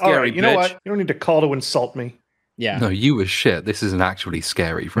super Yeah, scary, all right, you know what? You don't need to call to insult me. Yeah. No, you were shit. This isn't actually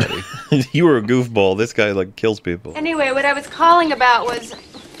scary, Freddy. You were a goofball. This guy like kills people. Anyway, what I was calling about was...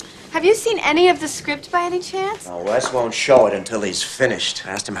 Have you seen any of the script by any chance? Well, Wes won't show it until he's finished.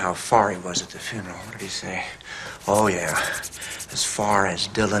 I asked him how far he was at the funeral. What did he say? Oh, yeah. As far as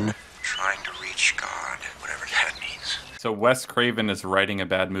Dylan trying to reach God, whatever that means. So Wes Craven is writing a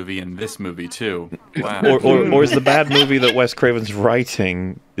bad movie in this movie too. Wow. Or is the bad movie that Wes Craven's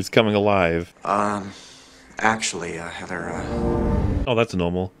writing is coming alive? Actually, Heather, Oh, that's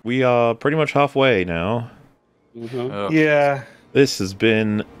normal. We are pretty much halfway now. Yeah. This has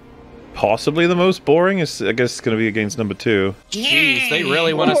been possibly the most boring. I guess it's going to be against number 2. Jeez, they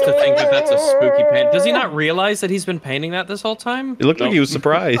really want us to think that that's a spooky paint. Does he not realize that he's been painting that this whole time? It looked like he was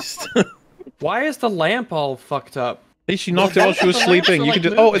surprised. Why is the lamp all fucked up? Hey, she knocked it while she was sleeping. You could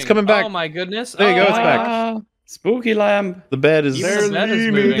just... Oh, it's coming back. Oh my goodness. There you go, it's back. Spooky lamp. The bed is... The bed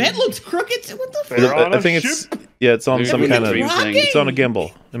is moving. The bed looks crooked. What the fuck? I think it's... Yeah, it's on some kind of... rocking. It's on a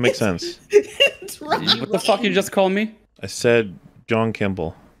gimbal. It makes sense. It's rocking. What the fuck you just called me? I said John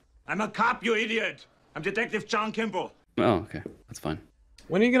Kimball. I'm a cop, you idiot. I'm Detective John Kimball. Oh, okay. That's fine.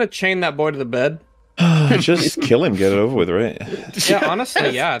 When are you gonna chain that boy to the bed? Just kill him, get it over with, right? Yeah,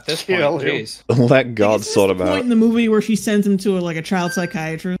 honestly, yeah. At this point, jeez. Let God sort him Point out. in the movie where she sends him to a child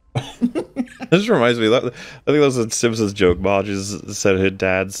psychiatrist. This reminds me, I think that was a Simpsons joke. Marge said her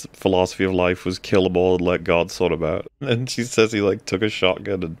dad's philosophy of life was kill them all and let God sort them out. And she says he took a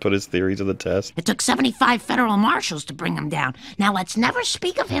shotgun and put his theory to the test. It took 75 federal marshals to bring him down. Now let's never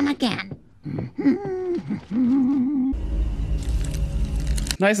speak of him again.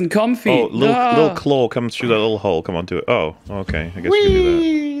 Nice and comfy. Oh, little claw comes through that little hole. Come on to it. Oh, okay. I guess you can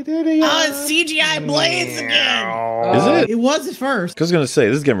do that. Oh, it's CGI blades again. Is it? It was at first. I was going to say,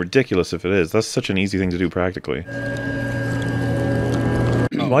 this is getting ridiculous if it is. That's such an easy thing to do practically.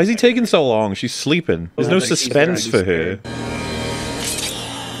 Why is he taking so long? She's sleeping. There's no suspense for her.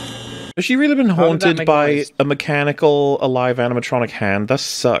 Has she really been haunted by a mechanical, alive animatronic hand? That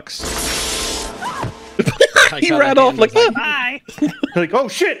sucks. He ran off like that. Bye. Like, oh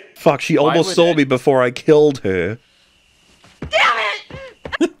shit! Fuck, she almost saw me before I killed her. Damn it!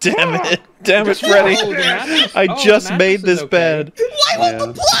 Damn it! Damn it, Freddy! I just made this bed. Why won't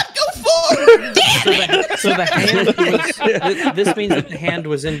the plot go forward? So the hand was... This means that the hand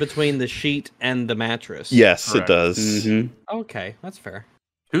was in between the sheet and the mattress. Yes, it does. Mm-hmm. Okay, that's fair.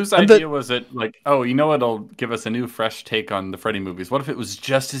 Whose idea was it? Oh, you know what'll give us a new, fresh take on the Freddy movies? What if it was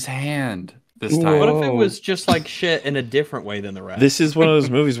just his hand this time? What if it was just like shit in a different way than the rest? This is one of those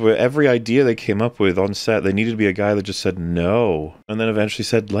movies where every idea they came up with on set, they needed to be a guy that just said no, and then eventually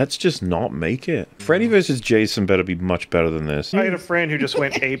said, let's just not make it. Freddy vs. Jason better be much better than this. I had a friend who just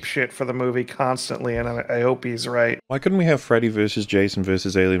went ape shit for the movie constantly, and I hope he's right. Why couldn't we have Freddy vs. Jason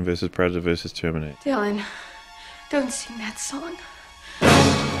vs. Alien vs. Predator vs. Terminator? Dylan, don't sing that song.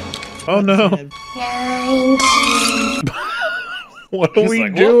 Oh no! What are we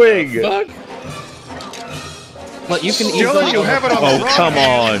doing? But you can Dylan, you have it on the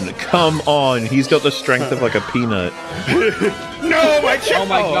wrong Come on! He's got the strength of like a peanut. No, my Oh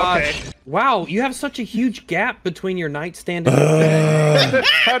my gosh! Okay. Wow, you have such a huge gap between your nightstand and your bed.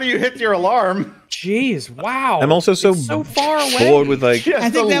 How do you hit your alarm? Jeez! Wow! I'm also so far away. bored with like. She has I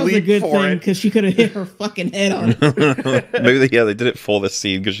think to that was a leap good for thing it. because she could have hit her fucking head on it. Maybe they did it for the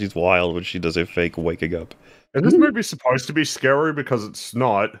scene because she's wild when she does her fake waking up. Is this movie supposed to be scary? Because it's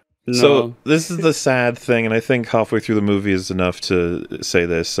not. No. So this is the sad thing, and I think halfway through the movie is enough to say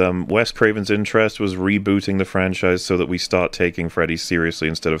this. Wes Craven's interest was rebooting the franchise so that we start taking Freddy seriously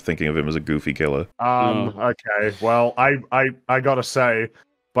instead of thinking of him as a goofy killer. Okay. Well, I gotta say,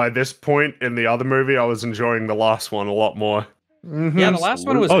 by this point in the other movie, I was enjoying the last one a lot more. Mm-hmm. Yeah, the last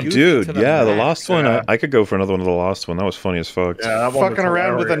one was. Oh, goofy dude, to the yeah, the max. last one. I could go for another one of the last one. That was funny as fuck. Yeah, that one was Fucking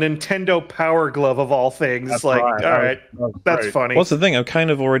around with a hilarious. Nintendo Power Glove of all things. That's Like, right. all right, that's great. funny. What's the thing? I'm kind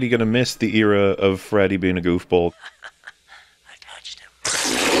of already going to miss the era of Freddy being a goofball. I touched him.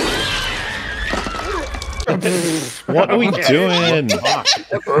 What are we doing? The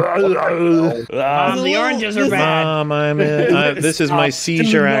oranges are bad. Mom, this is my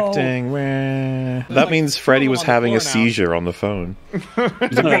seizure acting. That means Freddy was having a seizure on the phone.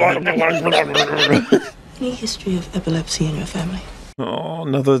 Any history of epilepsy in your family? Oh,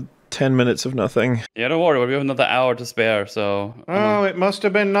 another 10 minutes of nothing. Yeah, don't worry. We have another hour to spare, so... Oh, it must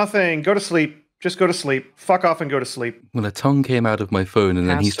have been nothing. Go to sleep. Just go to sleep. Fuck off and go to sleep. Well, a tongue came out of my phone and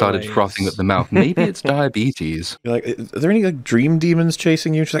then he started frothing at the mouth. Maybe it's diabetes. You're like, are there any like dream demons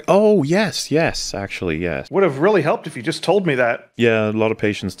chasing you? She's like, oh, yes, actually, yes. Would have really helped if you just told me that. Yeah, a lot of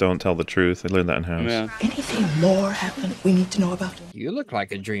patients don't tell the truth. I learned that in house. Yeah. Anything more happened we need to know about? You look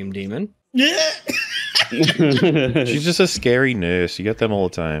like a dream demon. She's just a scary nurse. You get them all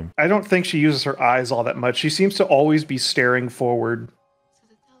the time. I don't think she uses her eyes all that much. She seems to always be staring forward.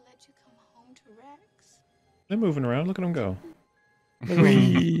 They're moving around. Look at them go.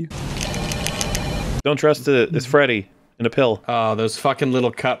 Don't trust it. It's Freddy in a pill. Oh, those fucking little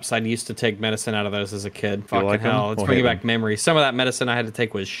cups. I used to take medicine out of those as a kid. Fucking like hell. them? It's Or bringing hate back them? memories. Some of that medicine I had to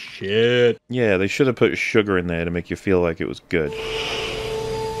take was shit. Yeah, they should have put sugar in there to make you feel like it was good.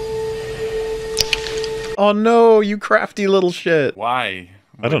 Oh no, you crafty little shit. Why?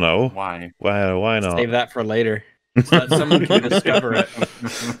 I don't know. Why? Why not? Save that for later. So that someone can discover it.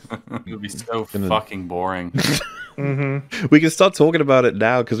 It would be so fucking boring. We can start talking about it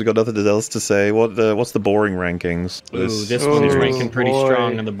now because we got nothing else to say. What's the boring rankings? Ooh, this one's ranking pretty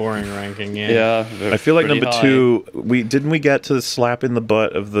strong in the boring ranking. Yeah. I feel like pretty number high. 2. Didn't we get to the slap in the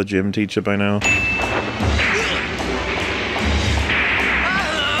butt of the gym teacher by now?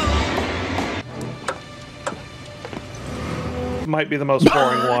 Might be the most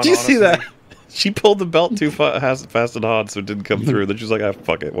boring one. Do you see honestly. that? She pulled the belt too fast and hard, so it didn't come through. Then she's like, "Ah,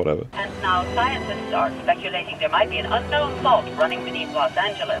 fuck it, whatever." And now scientists are speculating there might be an unknown fault running beneath Los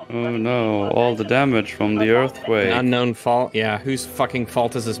Angeles. Oh no, all the damage from the earthquake. Unknown fault? Yeah, whose fucking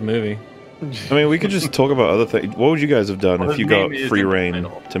fault is this movie? I mean, we could just talk about other things. What would you guys have done Well, if you his got name is free in the reign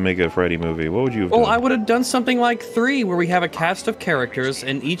title. to make a Freddy movie? What would you have Well, done? I would have done something like 3, where we have a cast of characters,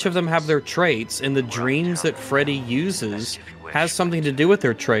 and each of them have their traits, and the dreams that Freddy uses has something to do with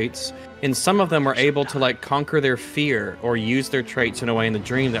their traits, and some of them are able to, like, conquer their fear, or use their traits in a way in the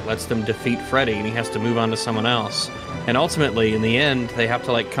dream that lets them defeat Freddy, and he has to move on to someone else. And ultimately, in the end, they have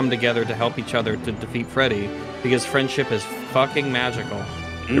to, like, come together to help each other to defeat Freddy, because friendship is fucking magical.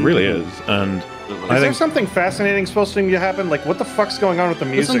 It really is, and Is there something fascinating supposed to happen? Like, what the fuck's going on with the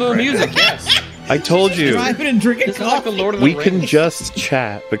music? Listen to the right music, now? yes. I told you. Driving and drinking This is like the coffee. Lord of the We Rings. can just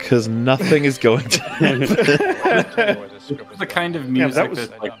chat because nothing is going to happen. The kind of music that was-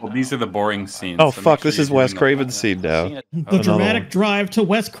 that's like, well, these are the boring scenes. Oh so fuck, make sure this you're is Wes doing Craven's scene now. The dramatic drive to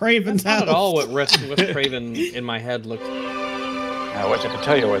Wes Craven's Not house. at all what Wes Craven in my head looked. I wish I could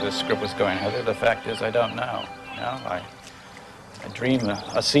tell you where this script was going, Heather. The fact is, I don't know. You know, I dream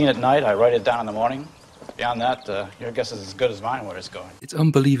a scene at night, I write it down in the morning. Beyond that, your guess is as good as mine where it's going. It's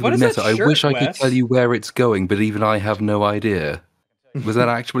unbelievably What is that meta. I shirt, wish I could Wes? tell you where it's going, but even I have no idea. Was that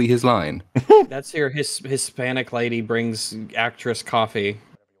actually his line? That's your Hispanic lady brings actress coffee.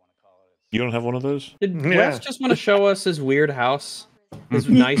 You don't have one of those? Did Wes just want to show us his weird house? His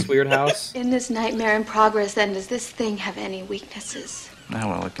nice weird house? In this nightmare in progress, then, does this thing have any weaknesses? Ah,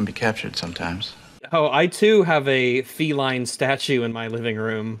 well, it can be captured sometimes. Oh, I too have a feline statue in my living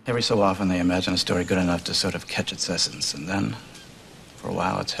room. Every so often, they imagine a story good enough to sort of catch its essence, and then, for a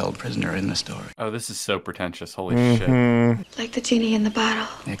while, it's held prisoner in the story. Oh, this is so pretentious. Holy Mm-hmm. shit. Like the genie in the bottle.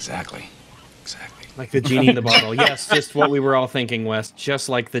 Exactly. Like the genie in the bottle. Yes, just what we were all thinking, Wes. Just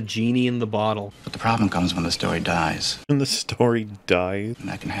like the genie in the bottle. But the problem comes when the story dies. When the story dies. And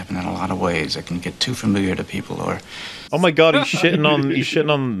that can happen in a lot of ways. It can get too familiar to people, or Oh my god, he's shitting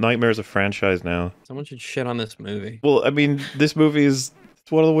on Nightmare as a franchise now. Someone should shit on this movie. Well, I mean, this movie is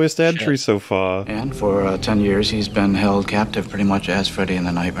one of the worst entries so far. And for 10 years, he's been held captive pretty much as Freddy in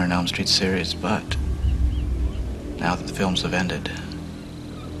the Nightmare on Elm Street series. But now that the films have ended,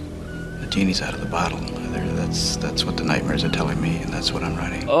 the genie's out of the bottle. That's what the nightmares are telling me, and that's what I'm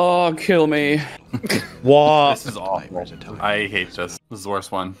writing. Oh, kill me. What? This is awful. I hate this. This is the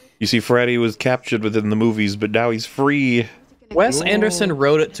worst one. You see, Freddy was captured within the movies, but now he's free. Wes Anderson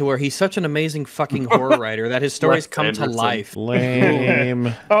wrote it to where he's such an amazing fucking horror writer that his stories Wes come Anderson. to life.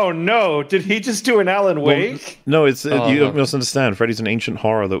 Lame. Oh no! Did he just do an Alan Wake? No, it's you must understand. Freddy's an ancient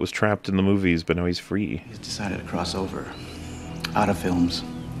horror that was trapped in the movies, but now he's free. He's decided to cross over out of films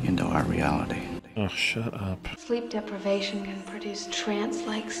into our reality. Oh, shut up. Sleep deprivation can produce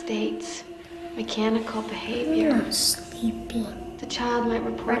trance-like states, mechanical behavior. I'm sleepy. The child might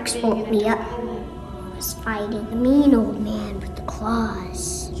report Rex being woke in me a up. I was fighting the mean old man with the called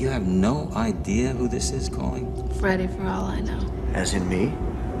Claus. You have no idea who this is calling? Freddy, for all I know. As in me?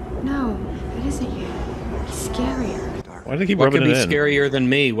 No, it isn't you. He's scarier. Why do they keep What rubbing could be it in? scarier than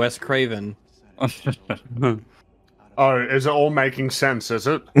me, Wes Craven? Oh, is it all making sense, is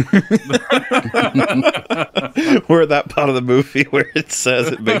it? We're at that part of the movie where it says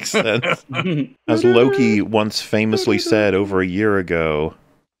it makes sense. As Loki once famously said over a year ago,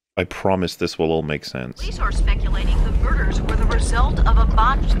 I promise this will all make sense. Police are speculating the murders were the result of a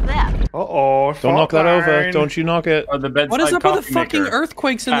botched theft. Uh-oh. Don't knock that over. Don't you knock it. Or the bedside What is up with the coffee fucking maker.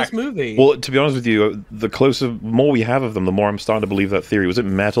 earthquakes in this movie? Well, to be honest with you, the more we have of them, the more I'm starting to believe that theory. Was it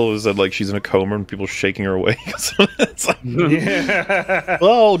metal? Is that like she's in a coma and people shaking her awake? It's like, Yeah.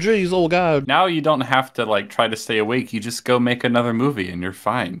 oh, jeez, oh god. Now you don't have to like try to stay awake. You just go make another movie and you're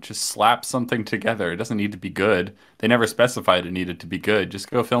fine. Just slap something together. It doesn't need to be good. They never specified it needed to be good. Just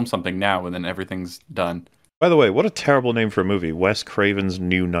go film something now and then everything's done. By the way, what a terrible name for a movie. Wes Craven's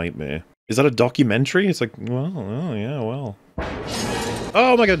New Nightmare. Is that a documentary? It's like, well, oh yeah, well.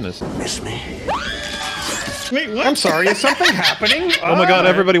 Oh my goodness. Miss me? Wait, what? I'm sorry, is something happening? Oh my god,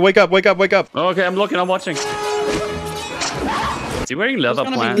 everybody wake up, wake up, wake up. Okay, I'm looking, I'm watching. Is he wearing leather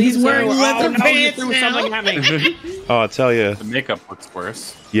pants? He's wearing leather pants threw now. something at me. Oh, I tell you. The makeup looks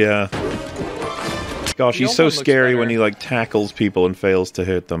worse. Yeah. Gosh, No he's so one looks scary better. when he like tackles people and fails to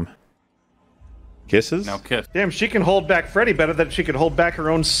hurt them. Kisses? Now kiss. Damn, she can hold back Freddy better than she could hold back her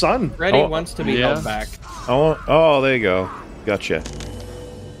own son. Freddy Oh, wants to be yeah. held back. Oh, there you go. Gotcha.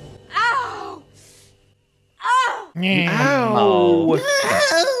 Ow! Ow!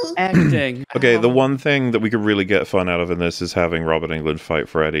 Acting. Okay, the one thing that we could really get fun out of in this is having Robert Englund fight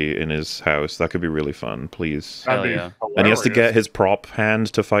Freddy in his house. That could be really fun, please. Hell yeah. And he has to get hilarious. his prop hand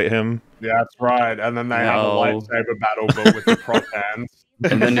to fight him. Yeah, that's right. And then they have a No. lightsaber battle, but with the prop hands.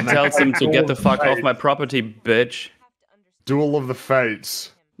 And then he tells him to get the fuck off Fate. my property, bitch. Duel of the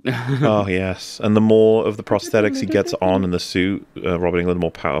Fates. Oh, yes. And the more of the prosthetics he gets on in the suit, Robert Englund, the more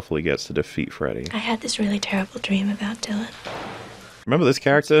powerful he gets to defeat Freddy. I had this really terrible dream about Dylan. Remember this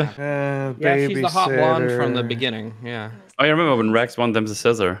character? Yeah, she's the hot blonde from the beginning. Yeah. Oh, you remember when Rex wanted them to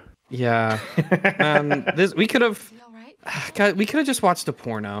scissor? Yeah. We could have. God, we could have just watched a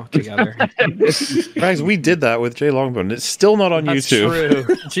porno together. Guys, we did that with Jay Longbone. It's still not on That's YouTube.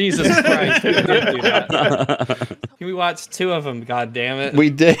 true. Jesus Christ, we did do that. We watched 2 of them. God damn it.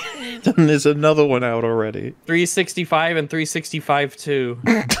 We did, and there's another one out already. 365 and 365 too.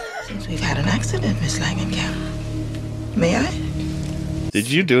 Seems we've had an accident, Miss Langenkamp. May I? Did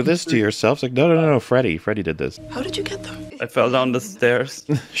you do this to yourself? It's like, no, Freddy. Freddy did this. How did you get them? I fell down the stairs.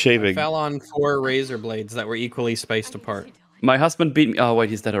 Shaving. Fell on 4 razor blades that were equally spaced apart. My husband beat me. Oh, wait,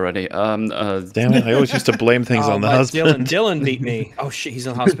 he's dead already. Damn it, I always used to blame things on the but husband. Dylan beat me. Oh shit, he's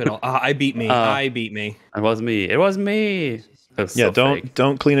in the hospital. I beat me. I beat me. It was me. It was me. It was Yeah, so fake.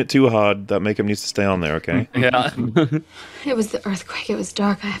 don't clean it too hard. That makeup needs to stay on there, okay? Yeah. It was the earthquake. It was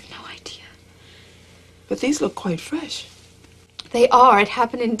dark. I have no idea. But these look quite fresh. They are. It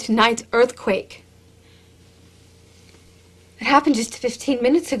happened in tonight's earthquake. It happened just 15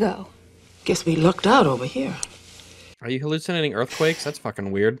 minutes ago. Guess we lucked out over here. Are you hallucinating earthquakes? That's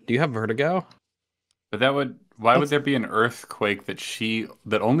fucking weird. Do you have vertigo? But that would. Why would there be an earthquake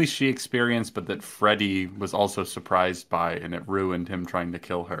that only she experienced, but that Freddy was also surprised by, and it ruined him trying to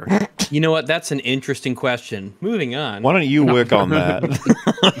kill her? You know what? That's an interesting question. Moving on. Why don't you work on that?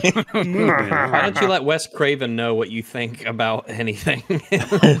 Why don't you let Wes Craven know what you think about anything?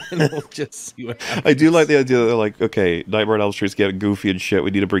 And we'll just see what happens. I do like the idea that they're like, okay, Nightmare on Elm Street's getting goofy and shit.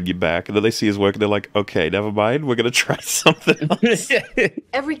 We need to bring you back. And then they see his work and they're like, okay, never mind. We're going to try something else.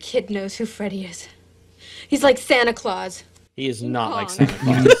 Every kid knows who Freddy is. He's like Santa Claus. He is not like Santa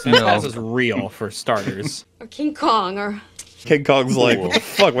Claus. Santa Claus is real, for starters. Or King Kong, or... King Kong's like, what the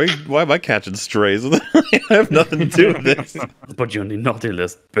fuck? Why am I catching strays? I have nothing to do with this. Put you on the naughty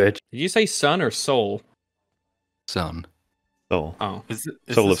list, bitch. Did you say son or soul? Son. Soul. Oh. Is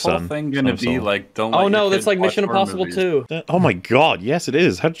Soul this of whole Sun. thing going to Son be of Soul. like, don't Oh let no, your that's kids like watch Mission horror Impossible movies. 2. Oh my god, yes it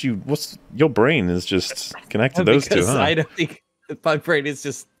is. How did you, your brain is just connected those two, Because huh? I don't think my brain is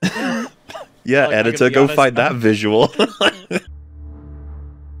just... Yeah, Like, I'm editor, gonna be go honest, find that visual.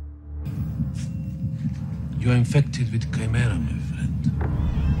 You are infected with chimera, my friend.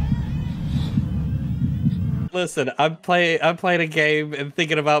 Listen, I'm playing a game and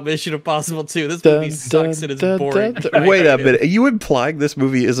thinking about Mission Impossible 2. This movie sucks and it's boring. Wait a minute. Are you implying this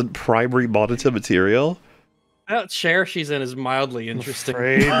movie isn't primary monitor material? That chair she's in is mildly interesting.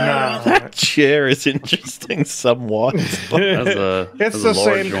 That chair is interesting somewhat. It's the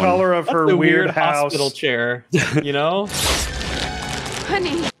same color of That's her the weird house. hospital chair. You know?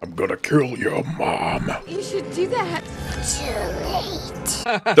 Honey, I'm gonna kill your mom. you should do that. Too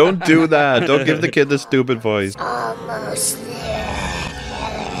late. Don't do that. Don't give the kid the stupid voice. Almost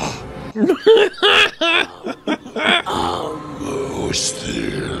there. Almost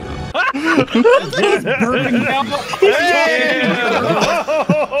there.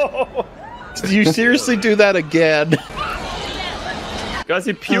 Do you seriously do that again? Guys,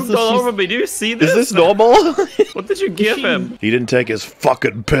 he puked all over me. Do you see this? Is this normal? What did you give him? He didn't take his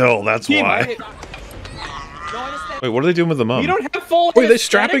fucking pill, that's why. Wait, what are they doing with the mom? You don't have full. Wait, they're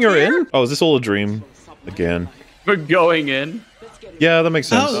strapping her in? Oh, is this all a dream? Again. We're going in. Yeah, that makes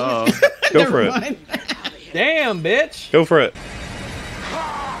sense. Oh. Go for it. Damn, bitch. Go for it.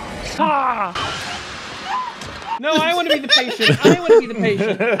 No, I want to be the patient. I want to be the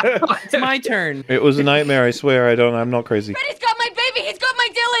patient. It's my turn. It was a nightmare, I swear. I'm not crazy. Freddy's got my baby! He's got my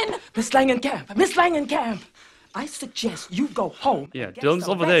Dylan! Miss Langenkamp! Miss Langenkamp! I suggest you go home. Yeah, Dylan's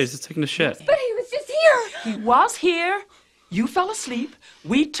over there. He's just taking a shit. But he was just here! He was here. You fell asleep.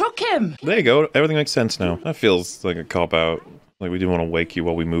 We took him. There you go. Everything makes sense now. That feels like a cop-out. Like we didn't want to wake you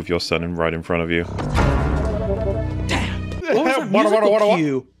while we move your son in right in front of you. What was that musical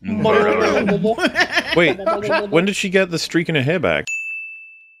cue? Wait, when did she get the streak in her hair back?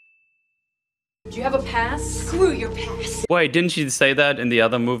 Do you have a pass? Screw your pass. Wait, didn't she say that in the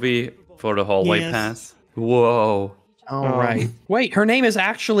other movie for the hallway Yes. pass? Whoa. All right. Wait, her name is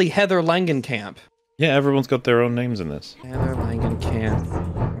actually Heather Langenkamp. Yeah, everyone's got their own names in this. Heather Langenkamp.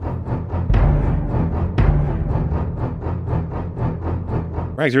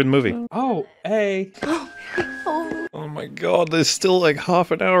 Rags, you're in the movie. Oh, hey. Oh my god, there's still like half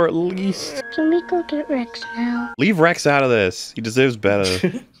an hour at least. Can we go get Rex now? Leave Rex out of this. He deserves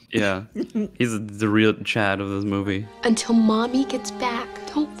better. Yeah. He's the real Chad of this movie. Until Mommy gets back,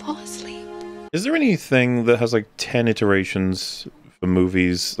 don't fall asleep. Is there anything that has like 10 iterations for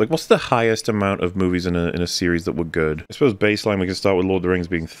movies? Like, what's the highest amount of movies in a series that were good? I suppose baseline we can start with Lord of the Rings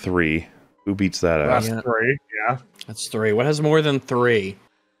being 3. Who beats that out? That's 3, yeah. That's 3. What has more than 3?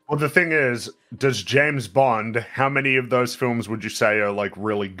 Well, the thing is, does James Bond, how many of those films would you say are, like,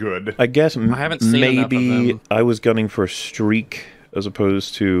 really good? I guess I haven't seen enough of maybe them. I was gunning for a streak as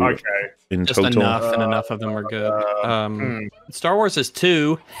opposed to in Just total. enough, and enough of them are good. Star Wars is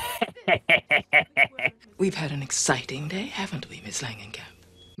 2. We've had an exciting day, haven't we, Miss Langenkamp?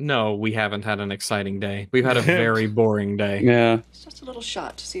 No, we haven't had an exciting day. We've had a very boring day. Yeah. It's just a little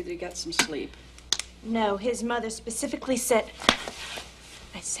shot to see that he got some sleep. No, his mother specifically said.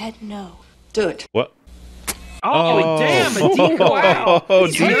 I said no. Do it. What? Oh, damn! A decoy! Wow. Oh,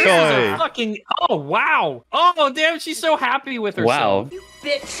 This is a decoy! fucking. Oh, wow! Oh, damn! She's so happy with herself. Wow.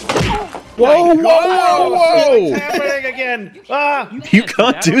 Bitch! Whoa, whoa, whoa, It's happening again. Ah! You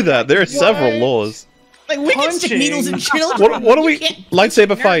can't do that. There are several laws. Like, we can stick Punching. needles in children. What are we? You can't-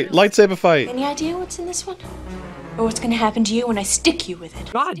 Lightsaber fight! Lightsaber fight! Any idea what's in this one? Or what's gonna happen to you when I stick you with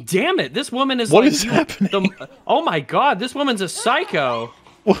it? God damn it! This woman is What like is you- happening? oh my god! This woman's a psycho.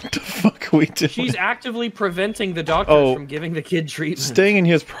 What the fuck are we doing? She's actively preventing the doctors Oh. from giving the kid treatment. Staying in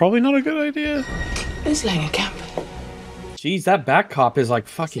here is probably not a good idea. Miss Langenkamp. Jeez, that back cop is like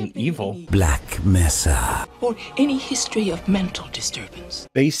fucking evil. Black Mesa. Or any history of mental disturbance.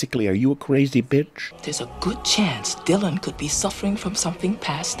 Basically, are you a crazy bitch? There's a good chance Dylan could be suffering from something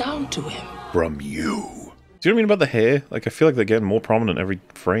passed down to him. From you. Do you know what I mean about the hair? Like, I feel like they're getting more prominent every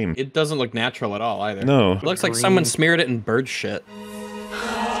frame. It doesn't look natural at all either. No. It looks like someone smeared it in bird shit.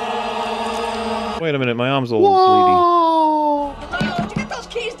 Wait a minute, my arm's all bleedy. Did you get those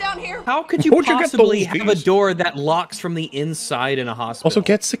keys down here? How could you Where'd you get possibly those have a keys? door that locks from the inside in a hospital? Also,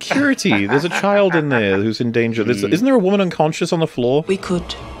 get security. There's a child in there who's in danger. Isn't there a woman unconscious on the floor? We could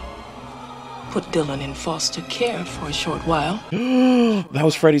put Dylan in foster care for a short while. That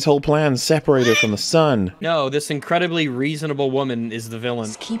was Freddy's whole plan, separate her from the sun. No, this incredibly reasonable woman is the villain.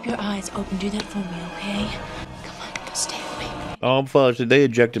 Just keep your eyes open. Do that for me, okay? Come on, go stay with me. Oh, unfortunately, they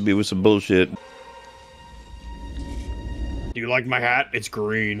ejected me with some bullshit. Do you like my hat? It's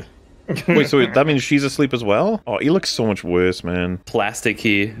green. Wait, so that means she's asleep as well? Oh, he looks so much worse, man.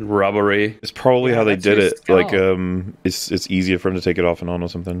 Plasticky, rubbery. It's probably how they that's did your it. skull. Like, it's easier for him to take it off and on or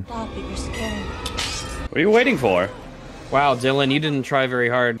something. Stop it, you're scaring me. What are you waiting for? Wow, Dylan, you didn't try very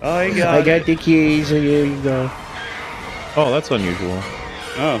hard. I got the keys, so here you go. Oh, that's unusual.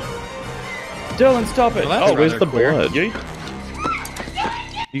 Oh. Dylan, stop it! Well, that's Oh, where's rather the queer. blood? Yeet.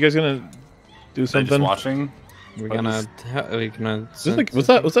 You guys gonna do They're something? just watching. We're gonna. Was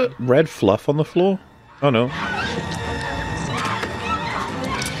that red fluff on the floor? Oh no.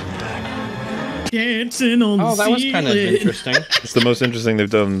 Dancing on Oh, the that was kind of ceiling. interesting. It's the most interesting they've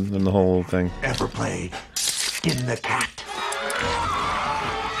done in the whole thing. Ever played Skin the Cat?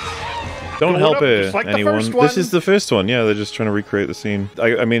 Don't Going help up it, just like the anyone. first one. This is the first one. Yeah, they're just trying to recreate the scene.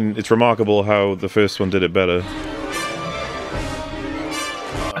 I mean, it's remarkable how the first one did it better.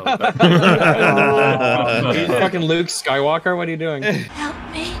 Fucking Luke Skywalker, what are you doing? Help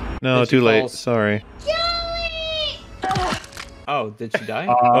me. No, too late. Sorry. Oh, did she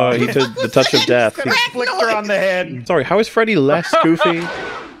die? He took the touch of death. He flicked her on the head. Sorry, how is Freddy less goofy?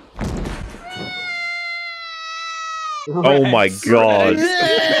 Oh my god.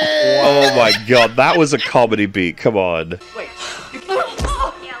 Oh my god, that was a comedy beat. Come on. Wait.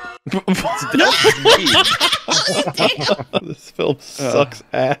 This film sucks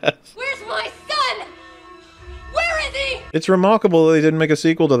ass. Where's my son? Where is he? It's remarkable that they didn't make a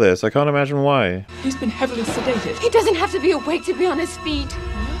sequel to this. I can't imagine why. He's been heavily sedated. He doesn't have to be awake to be on his feet.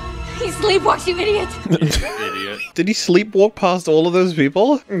 He sleepwalks, you idiot. Idiot. Did he sleepwalk past all of those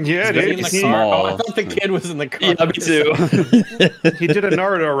people? Yeah, He in dude. the car? Oh, I thought the kid was in the car. Yeah, me too. He did a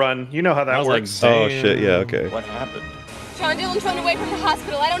Naruto run. You know how that I was works. like, Oh shit, yeah, okay. What happened? John Dillon's run away from the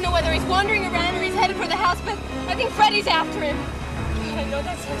hospital. I don't know whether he's wandering around or he's headed for the house, but I think Freddy's after him. God, I know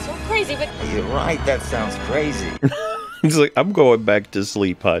that sounds so crazy, but You're right, that sounds crazy. He's like, I'm going back to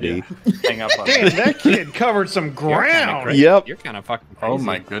sleep, honey. Hang up on Damn, that. that kid covered some You're kinda ground. crazy. Yep. You're kind of fucking crazy. Oh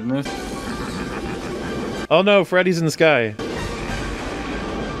my goodness. Oh no, Freddy's in the sky.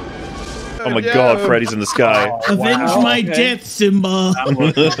 Oh my god, Freddy's in the sky. Avenge my death, Simba.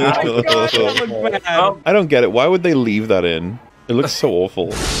 I don't get it. Why would they leave that in? It looks so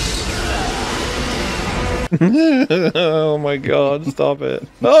awful. Oh my god, stop it.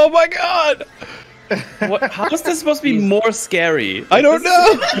 Oh my god! What, how is this supposed to be more scary? I don't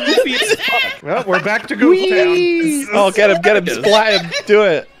know! Goofy as fuck. Well, we're back to Goof Town. Oh, get him, splat him, do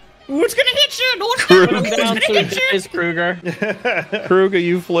it. What's gonna hit you? What's Kruger. gonna Down hit to you? the Jizz Kruger. Kruger,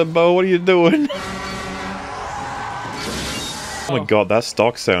 you flimbo, what are you doing? Oh my god, that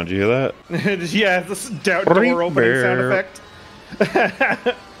stock sound, you hear that? Yeah, this door opening sound effect.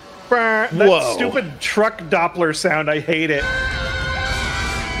 That Whoa. stupid truck Doppler sound, I hate it.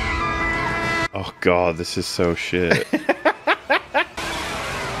 Oh god, this is so shit.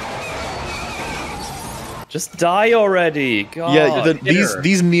 Just die already. God. Yeah,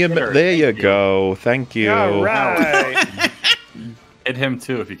 these near... There you go, thank you. All right. Hit him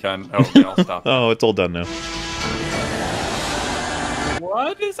too if you can. Oh, okay, I'll stop. Oh, it's all done now.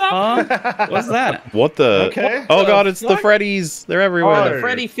 What is that? What's that? What the? Okay. Oh god, it's the Freddies. They're everywhere. Oh,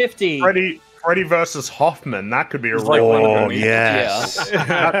 Freddy 50. Freddy versus Hoffman. That could be a like real one of Oh, them. yes.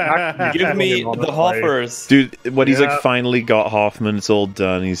 Give me the Hoffers. Dude, when he's Yeah. like finally got Hoffman, it's all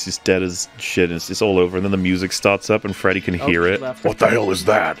done. He's just dead as shit. And it's all over. And then the music starts up and Freddy can hear it. left. What the hell is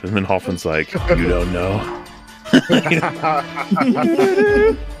that? And then Hoffman's like, you don't know.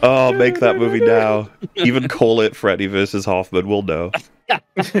 Oh, make that movie now. Even call it Freddy versus Hoffman. We'll know.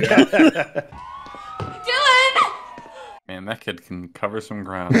 Dylan! Man, that kid can cover some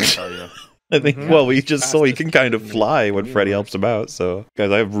ground, I tell you. I think, well, we just saw he can kind of fly when Freddy helps him out. So,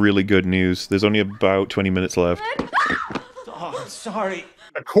 guys, I have really good news. There's only about 20 minutes left. Oh, sorry.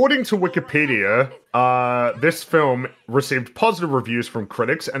 According to Wikipedia, this film received positive reviews from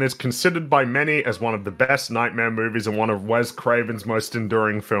critics and is considered by many as one of the best Nightmare movies and one of Wes Craven's most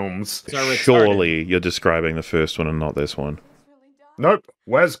enduring films. Surely you're describing the first one and not this one. Nope.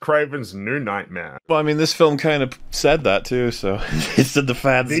 Wes Craven's New Nightmare. Well, I mean, this film kind of said that too, so it's the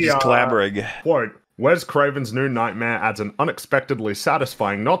fans just clamoring. Quote, Wes Craven's New Nightmare adds an unexpectedly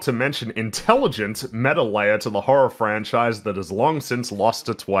satisfying, not to mention intelligent, meta layer to the horror franchise that has long since lost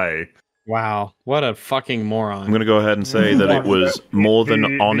its way. Wow, what a fucking moron. I'm going to go ahead and say that it was more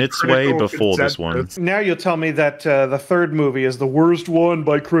than on its way before this one. Now you'll tell me that the third movie is the worst one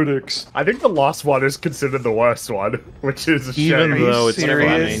by critics. I think the last one is considered the worst one, which is a shame. Even though it's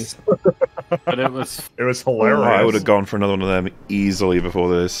serious? But it was hilarious. Oh, I would have gone for another one of them easily before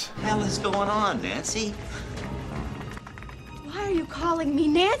this. What the hell is going on, Nancy? Why are you calling me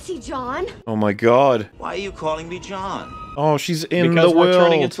Nancy, John? Oh my god. Why are you calling me John? Oh, she's in Because the we're world.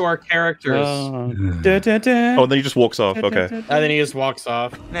 turning into our characters. Oh, and then he just walks off. Okay. And then he just walks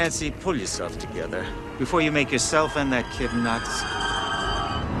off. Nancy, pull yourself together before you make yourself and that kid nuts.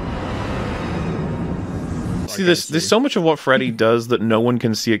 See, there's so much of what Freddy does that no one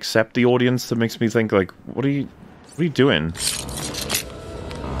can see except the audience that makes me think, like, what are you doing?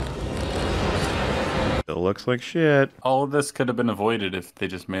 It looks like shit. all of this could have been avoided if they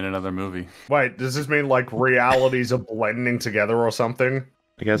just made another movie. Wait, does this mean like realities are blending together or something?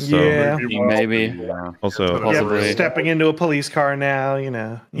 I guess so. Yeah. Maybe. Yeah. Also, Yeah, Possibly. stepping into a police car now, you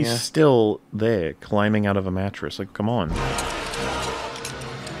know. he's Yeah. still there, climbing out of a mattress. Like, come on.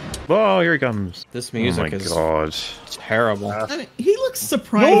 Oh, here he comes. This music is God. terrible. I mean, he looks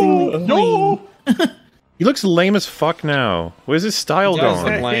surprisingly clean. He looks lame as fuck now. Where's his style He does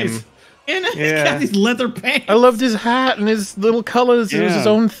gone? look lame. And he's got these leather pants. I loved his hat and his little colors. It was his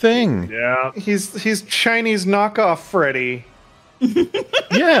own thing. Yeah. He's Chinese knockoff Freddy.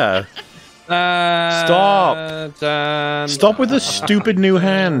 Yeah. Stop. Stop with the stupid new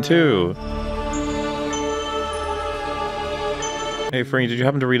hand, too. Hey, Frank, did you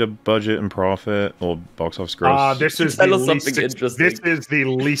happen to read a budget and profit or box office gross? This is Tell the us least something interesting. This is the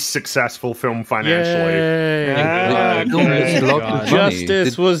least successful film financially.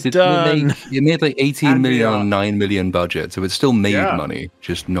 Justice was done. It made like 18 million on a 9 million budget, so it still made money,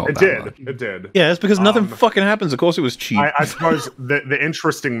 just not It that did. much. It did. Yeah, it's because nothing fucking happens. Of course it was cheap. I suppose the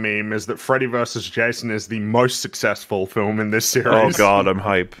interesting meme is that Freddy vs. Jason is the most successful film in this series. Oh god, I'm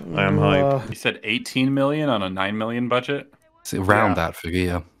hype. I am hype. You said 18 million on a 9 million budget? It's around that figure,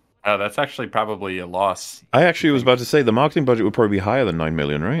 yeah. Oh, that's actually probably a loss. I actually was about to say the marketing budget would probably be higher than 9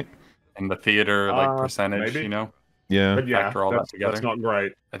 million, right? And the theater percentage, maybe. you know? Yeah. But yeah, Factor all that together. that's not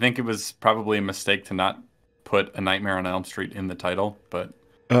great. I think it was probably a mistake to not put A Nightmare on Elm Street in the title, but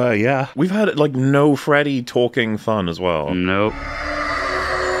Yeah. We've had like no Freddy talking fun as well. Nope.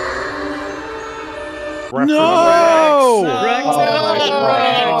 No!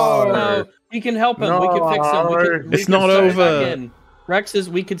 No, we can help him. We can fix him. It's not over. Rex is.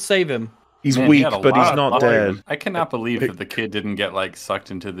 We could save him. He's Man, weak, had a but he's lot not of dead. I cannot believe that the kid didn't get like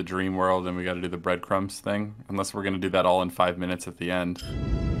sucked into the dream world and we got to do the breadcrumbs thing. Unless we're going to do that all in 5 minutes at the end.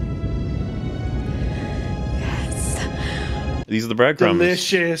 These are the breadcrumbs.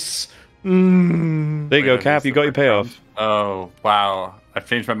 Delicious. There you go, Cap. You got your payoff. Oh, wow. I've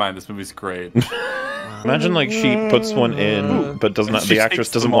changed my mind. This movie's great. Imagine like she puts one in, but doesn't. She The actress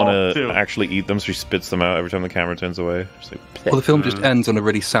takes doesn't them all, want too. to actually eat them, so she spits them out every time the camera turns away. Just like, Well, the film just ends on a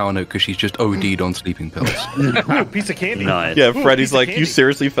really sour note because she's just OD'd on sleeping pills. Ooh, piece of candy. Nice. yeah, Ooh, Freddy's piece of like, candy. you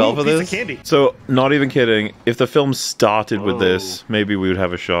seriously fell Ooh, for piece of this? candy. So, not even kidding. If the film started with this, maybe we would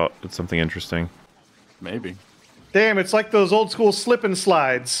have a shot at something interesting. Maybe. Damn, it's like those old school slip and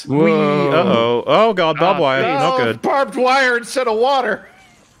slides. Uh-oh. Oh, God, barbed wire. Not good. Barbed wire instead of water.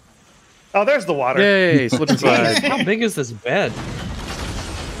 Oh, there's the water. Yay, slip and slide. How big is this bed?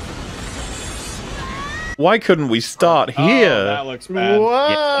 Why couldn't we start here? That looks bad.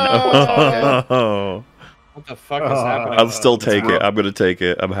 Oh. What the fuck is happening? I'll still take it. I'm going to take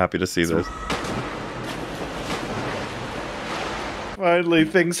it. I'm happy to see this. Finally,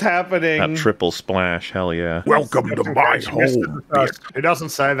 things happening. That triple splash. Hell yeah. Welcome to my home. He doesn't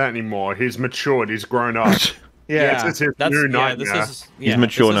say that anymore. He's matured. He's grown up. Yeah, it's his new nightmare. He's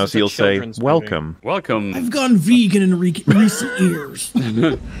mature now, so he'll say, welcome. Welcome. I've gone vegan in recent years.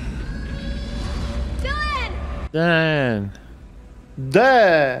 Dan.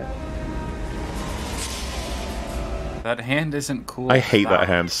 That hand isn't cool. I hate that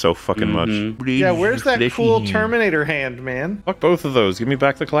hand so fucking much. Yeah, where's that cool Terminator hand, man? Fuck both of those. Give me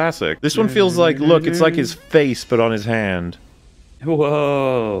back the classic. This one feels like, look, it's like his face, but on his hand.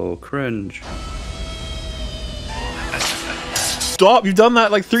 Whoa, cringe. Stop! You've done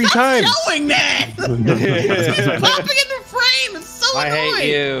that like 3 times. Showing that. Popping in the frame. It's so I annoying. hate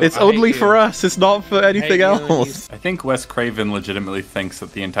you. It's only for us. It's not for anything else. I think Wes Craven legitimately thinks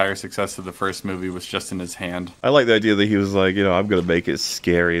that the entire success of the first movie was just in his hand. I like the idea that he was like, you know, I'm gonna make it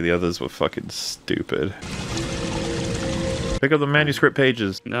scary. The others were fucking stupid. Pick up the manuscript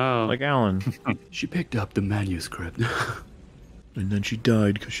pages. No. Like Alan. She picked up the manuscript. And then she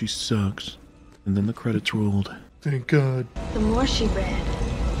died because she sucks. And then the credits rolled. Thank God. The more she read,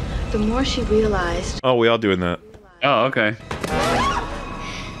 the more she realized. Oh, we are doing that. Oh, okay.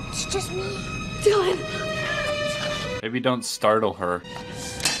 It's just me. Dylan. Maybe don't startle her.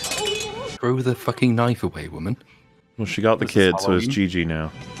 Throw the fucking knife away, woman. Well, she got the kid, so it's GG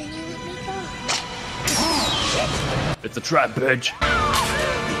now. It's a trap, bitch.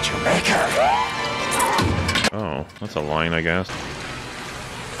 Oh, that's a line, I guess.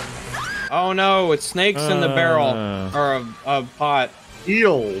 Oh no, it's snakes in the barrel or a pot.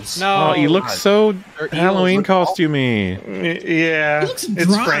 Eels. No, Oh, he looks so They're Halloween eels. costumey. Yeah, He looks it's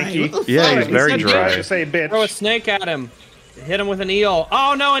dry. Frankie. What the Yeah, fuck? he's very dry. Just say bitch. Throw a snake at him. Hit him with an eel.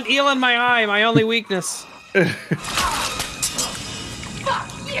 Oh no, an eel in my eye. My only weakness.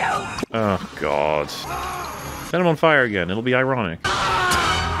 Oh, God. Set him on fire again. It'll be ironic.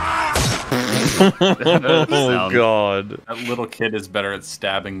 Oh, God. That little kid is better at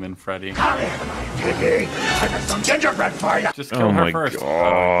stabbing than Freddy. I got some gingerbread for you. Just kill Oh, her my first.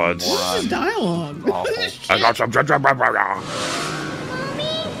 God. This is dialogue. Awful. I got some gingerbread for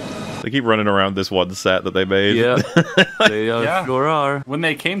you. They keep running around this one set that they made. Yeah, they sure are. When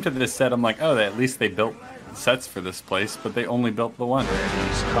they came to this set, I'm like, oh, at least they built sets for this place, but they only built the one.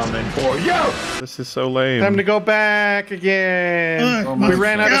 He's coming for you! This is so lame. Time to go back again. We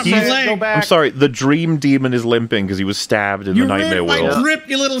ran out of set. Go back. I'm sorry, the Dream Demon is limping because he was stabbed in the Nightmare World. Grip,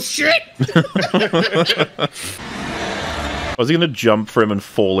 you little shit! Was he gonna jump for him and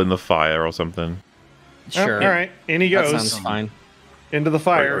fall in the fire or something? Sure. All right, in he goes. That sounds fine. Into the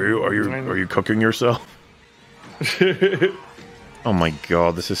fire. Are you cooking yourself? Oh my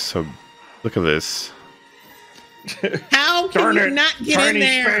god, this is so. Look at this. How can you not get in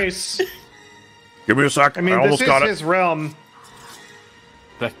there? Space. Give me a sec. I mean, this is his realm.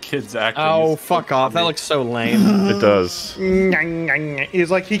 That kid's acting. Oh, fuck off. That looks so lame. It does. He's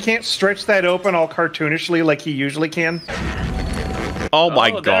like, he can't stretch that open all cartoonishly like he usually can. Oh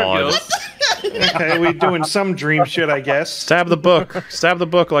my god. Okay, we're doing some dream shit, I guess. Stab the book. Stab the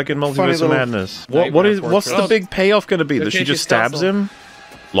book like in Multiverse of Madness. What's the big payoff going to be? That she just stabs him?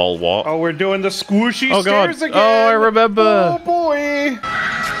 Lol, what? Oh, we're doing the squishy stairs again. Oh, I remember. Oh, boy.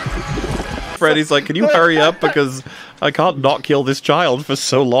 Freddy's like, can you hurry up? Because I can't not kill this child for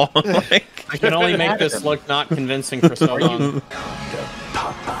so long. Like, I can only make this look not convincing for so long.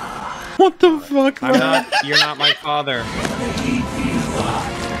 What the fuck, man? You're not my father.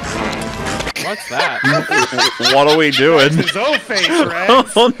 What's that? What are we doing? That's his own face, right?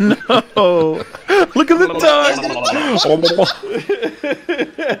 Oh no! Look at the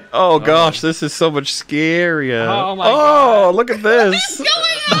tongue! Oh gosh, this is so much scarier. Oh my god! Look at this!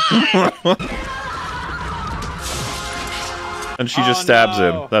 And she just stabs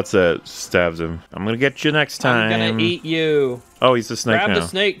him. That's it. Stabs him. I'm gonna get you next time. I'm gonna eat you. Oh, he's the snake now. Grab the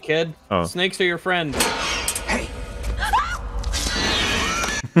snake, kid. Oh. Snakes are your friend.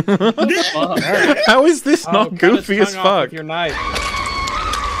 How is this not goofy as fuck? With your knife.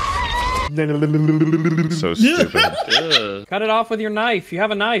 So stupid. Cut it off with your knife. You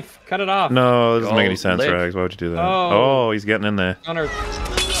have a knife. Cut it off. No, it doesn't make any sense, Rags. Why would you do that? Oh, he's getting in there.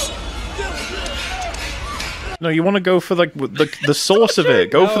 No, you want to go for like the source of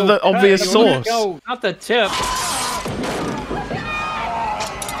it. Go for the obvious source. No, not the tip.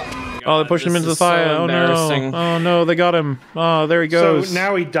 Oh, they're pushing him into the fire. So oh no! Oh no! They got him. Oh, there he goes. So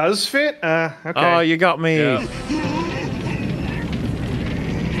now he does fit. Okay. Oh, you got me. Yeah.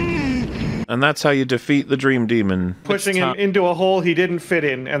 And that's how you defeat the Dream Demon. Pushing him into a hole he didn't fit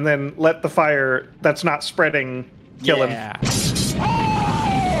in, and then let the fire that's not spreading kill him.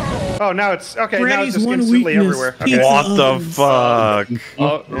 Oh, now it's okay. Now it's just instantly everywhere. Okay. What the fuck?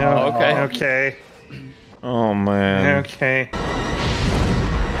 Oh, okay. Okay. Oh man. Okay.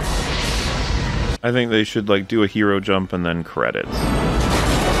 I think they should like do a hero jump and then credits.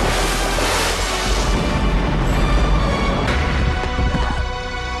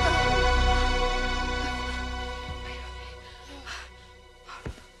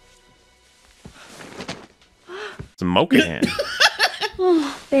 It's a mocha hand.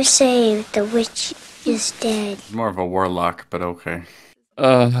 We're saved. The witch is dead. More of a warlock, but okay.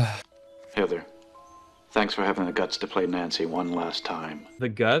 Heather, thanks for having the guts to play Nancy one last time. The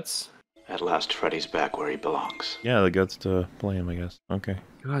guts? At last, Freddy's back where he belongs. Yeah, the guts to play him, I guess. Okay.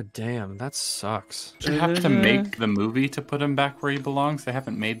 God damn, that sucks. You have to make the movie to put him back where he belongs? They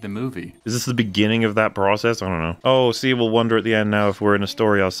haven't made the movie. Is this the beginning of that process? I don't know. Oh, see, we'll wonder at the end now if we're in a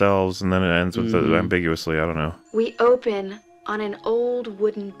story ourselves, and then it ends with ambiguously. I don't know. We open on an old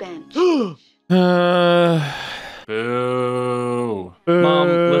wooden bench. Boo. Mom,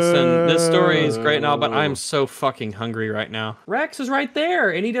 listen, this story is great now, but I'm so fucking hungry right now. Rex is right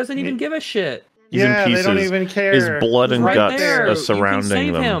there, and he doesn't even give a shit. He's in pieces. They don't even care. His blood and right guts there. are surrounding you can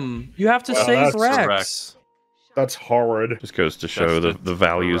save them. him. You have to save Rex. That's horrid. Just goes to show the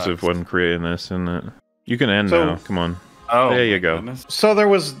values of when creating this, isn't it? You can end now. Come on. Oh, there you go. Goodness. So there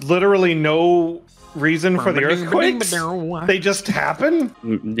was literally no reason for the earthquakes? They just happen?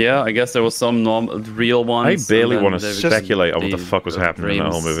 Yeah, I guess there was some real ones. I barely want to speculate on what the fuck was happening in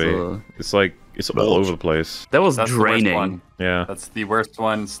that whole movie. It's like, it's all over the place. That was That's draining. The worst one. Yeah. That's the worst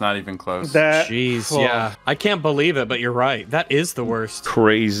one. It's not even close. Jeez, yeah. I can't believe it, but you're right. That is the worst.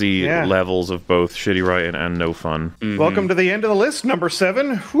 Crazy levels of both shitty writing and no fun. Welcome to the end of the list, number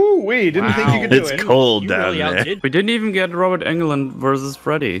 7. Whoo, we didn't think you could do it. It's cold down there. We didn't even get Robert Englund versus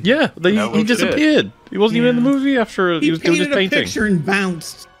Freddy. Yeah, he disappeared. He wasn't even in the movie after he was doing his painting. He painted a picture and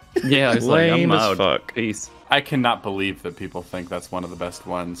bounced. Yeah, it's like, I'm as out. fuck. Peace. I cannot believe that people think that's one of the best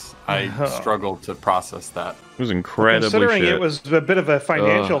ones. I struggle to process that. It was incredibly Considering shit. it was a bit of a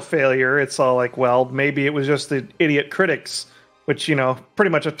financial failure, it's all like, well, maybe it was just the idiot critics which, you know, pretty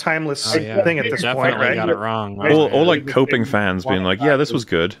much a timeless thing at this point, Definitely right? got it wrong. Or like coping fans being like, yeah, this was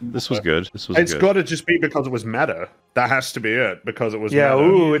good. This was good. This was It's good. got to just be because it was meta. That has to be it, because it was Yeah, meta.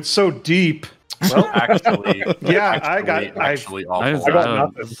 ooh, it's so deep. Well, actually, I got awful. I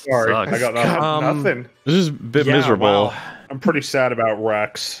got nothing. Sorry, sucks. I got nothing. nothing. This is a bit Yeah, miserable. wow. I'm pretty sad about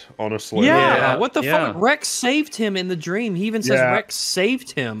Rex, honestly. Yeah, what the Yeah. fuck? Rex saved him in the dream. He even says Yeah. Rex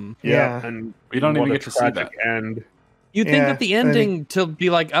saved him. Yeah, and We don't even what a get to see tragic that. end. You'd think Yeah, that the and- ending to be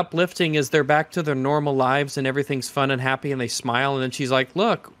like uplifting is they're back to their normal lives and everything's fun and happy and they smile and then she's like,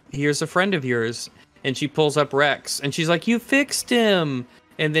 "Look, here's a friend of yours." And she pulls up Rex and she's like, "You fixed him."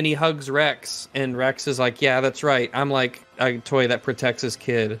 And then he hugs Rex and Rex is like, "Yeah, that's right. I'm like a toy that protects his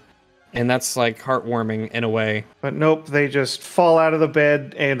kid." And that's like heartwarming in a way. But nope, they just fall out of the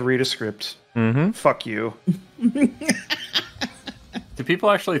bed and read a script. Mm-hmm. Fuck you. Do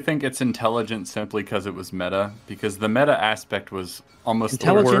people actually think it's intelligent simply because it was meta? Because the meta aspect was almost the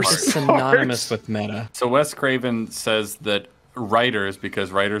Intelligence worst is part. synonymous with meta. So Wes Craven says that writers,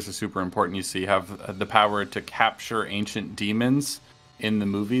 because writers are super important, you see, have the power to capture ancient demons in the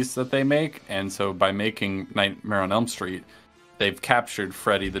movies that they make. And so by making Nightmare on Elm Street, they've captured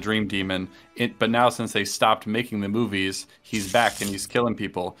Freddy, the Dream Demon. But now since they stopped making the movies, he's back and he's killing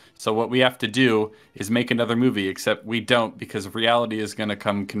people. So what we have to do is make another movie, except we don't, because reality is going to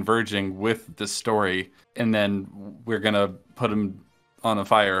come converging with the story. And then we're going to put him on a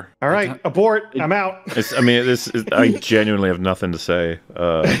fire. All right, abort. I'm out. I genuinely have nothing to say.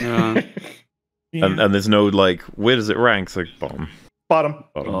 And there's no, like, where does it rank? It's like, bottom. Bottom.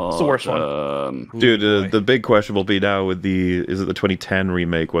 It's the worst one. Dude, the big question will be now with is it the 2010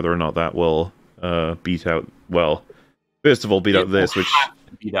 remake, whether or not that will beat out, well, first of all, beat out this, which...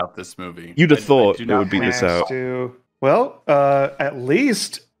 Beat out this movie. You'd have thought it would beat this out. Well, at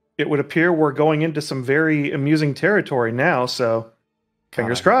least it would appear we're going into some very amusing territory now, so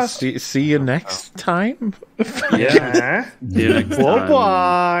fingers crossed. See you next time? Yeah. See you next time.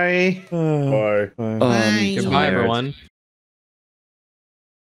 Bye. Bye. Goodbye, everyone.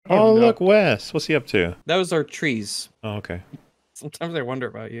 Oh, look, Wes. What's he up to? Those are trees. Oh, okay. Sometimes I wonder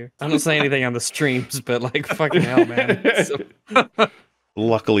about you. I don't say anything on the streams, but like, fucking hell, man.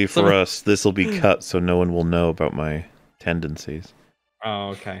 Luckily for us, this will be cut so no one will know about my tendencies. Oh,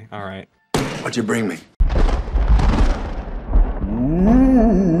 okay. All right. What'd you bring me?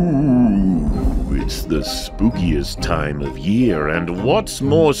 It's the spookiest time of year, and what's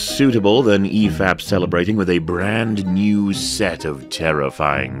more suitable than EFAP celebrating with a brand new set of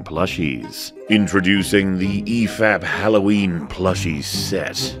terrifying plushies? Introducing the EFAP Halloween plushie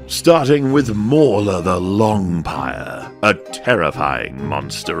set, starting with Mauler the Longpire, a terrifying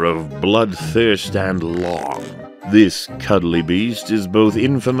monster of bloodthirst and long. This cuddly beast is both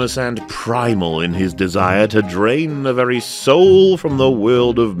infamous and primal in his desire to drain the very soul from the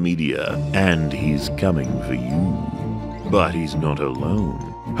world of media, and he's coming for you. But he's not alone.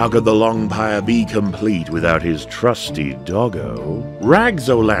 How could the Longpire be complete without his trusty doggo?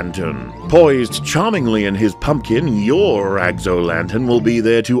 Rags-o-Lantern. Poised charmingly in his pumpkin, your Rags-o-Lantern will be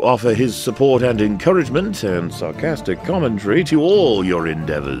there to offer his support and encouragement and sarcastic commentary to all your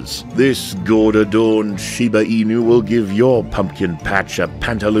endeavors. This gourd-adorned Shiba Inu will give your pumpkin patch a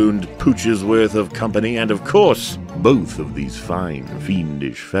pantalooned pooch's worth of company, and of course, both of these fine,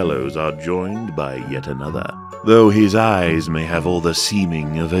 fiendish fellows are joined by yet another. Though his eyes may have all the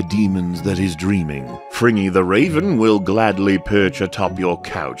seeming of a demon's that is dreaming, Fringy the Raven will gladly perch atop your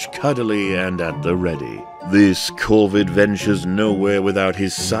couch, cuddly and at the ready. This corvid ventures nowhere without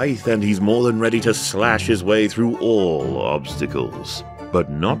his scythe, and he's more than ready to slash his way through all obstacles. But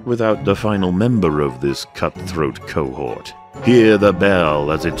not without the final member of this cutthroat cohort. Hear the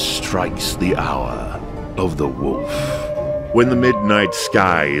bell as it strikes the hour of the wolf. When the midnight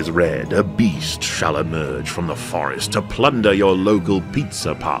sky is red, a beast shall emerge from the forest to plunder your local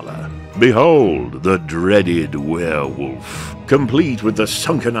pizza parlor. Behold, the dreaded werewolf, complete with the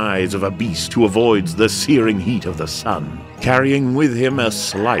sunken eyes of a beast who avoids the searing heat of the sun, carrying with him a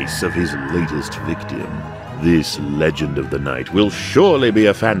slice of his latest victim. This legend of the night will surely be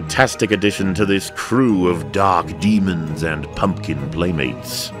a fantastic addition to this crew of dark demons and pumpkin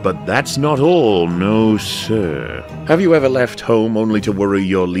playmates. But that's not all, no sir. Have you ever left home only to worry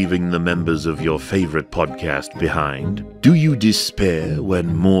you're leaving the members of your favorite podcast behind? Do you despair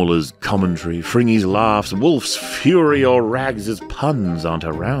when Mauler's commentary, Fringy's laughs, Wolf's fury, or Rags' puns aren't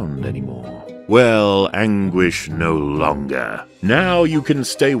around anymore? Well, anguish no longer. Now you can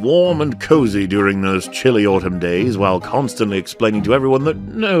stay warm and cozy during those chilly autumn days while constantly explaining to everyone that,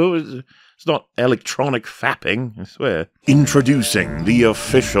 no, It's not electronic fapping, I swear. Introducing the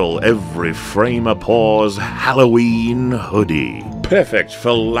official Every Frame a Pause Halloween hoodie. Perfect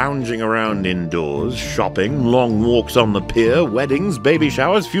for lounging around indoors, shopping, long walks on the pier, weddings, baby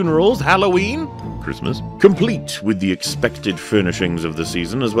showers, funerals, Halloween, Christmas. Complete with the expected furnishings of the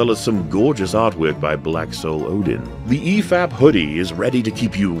season, as well as some gorgeous artwork by Black Soul Odin. The EFAP hoodie is ready to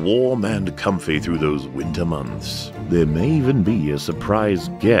keep you warm and comfy through those winter months. There may even be a surprise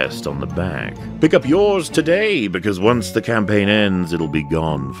guest on the back. Pick up yours today, because once the campaign ends, it'll be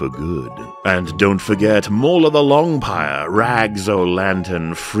gone for good. And don't forget Mola the Longpire, Rags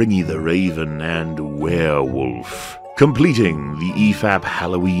O'Lantern, Fringy the Raven, and Werewolf. Completing the EFAP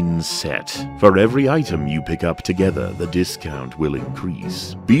Halloween set. For every item you pick up together, the discount will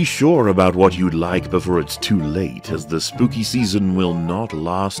increase. Be sure about what you'd like before it's too late, as the spooky season will not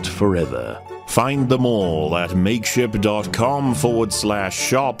last forever. Find them all at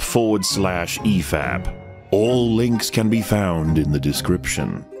makeship.com/shop/EFAP. All links can be found in the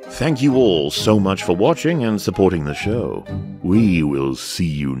description. Thank you all so much for watching and supporting the show. We will see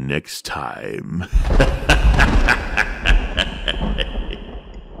you next time.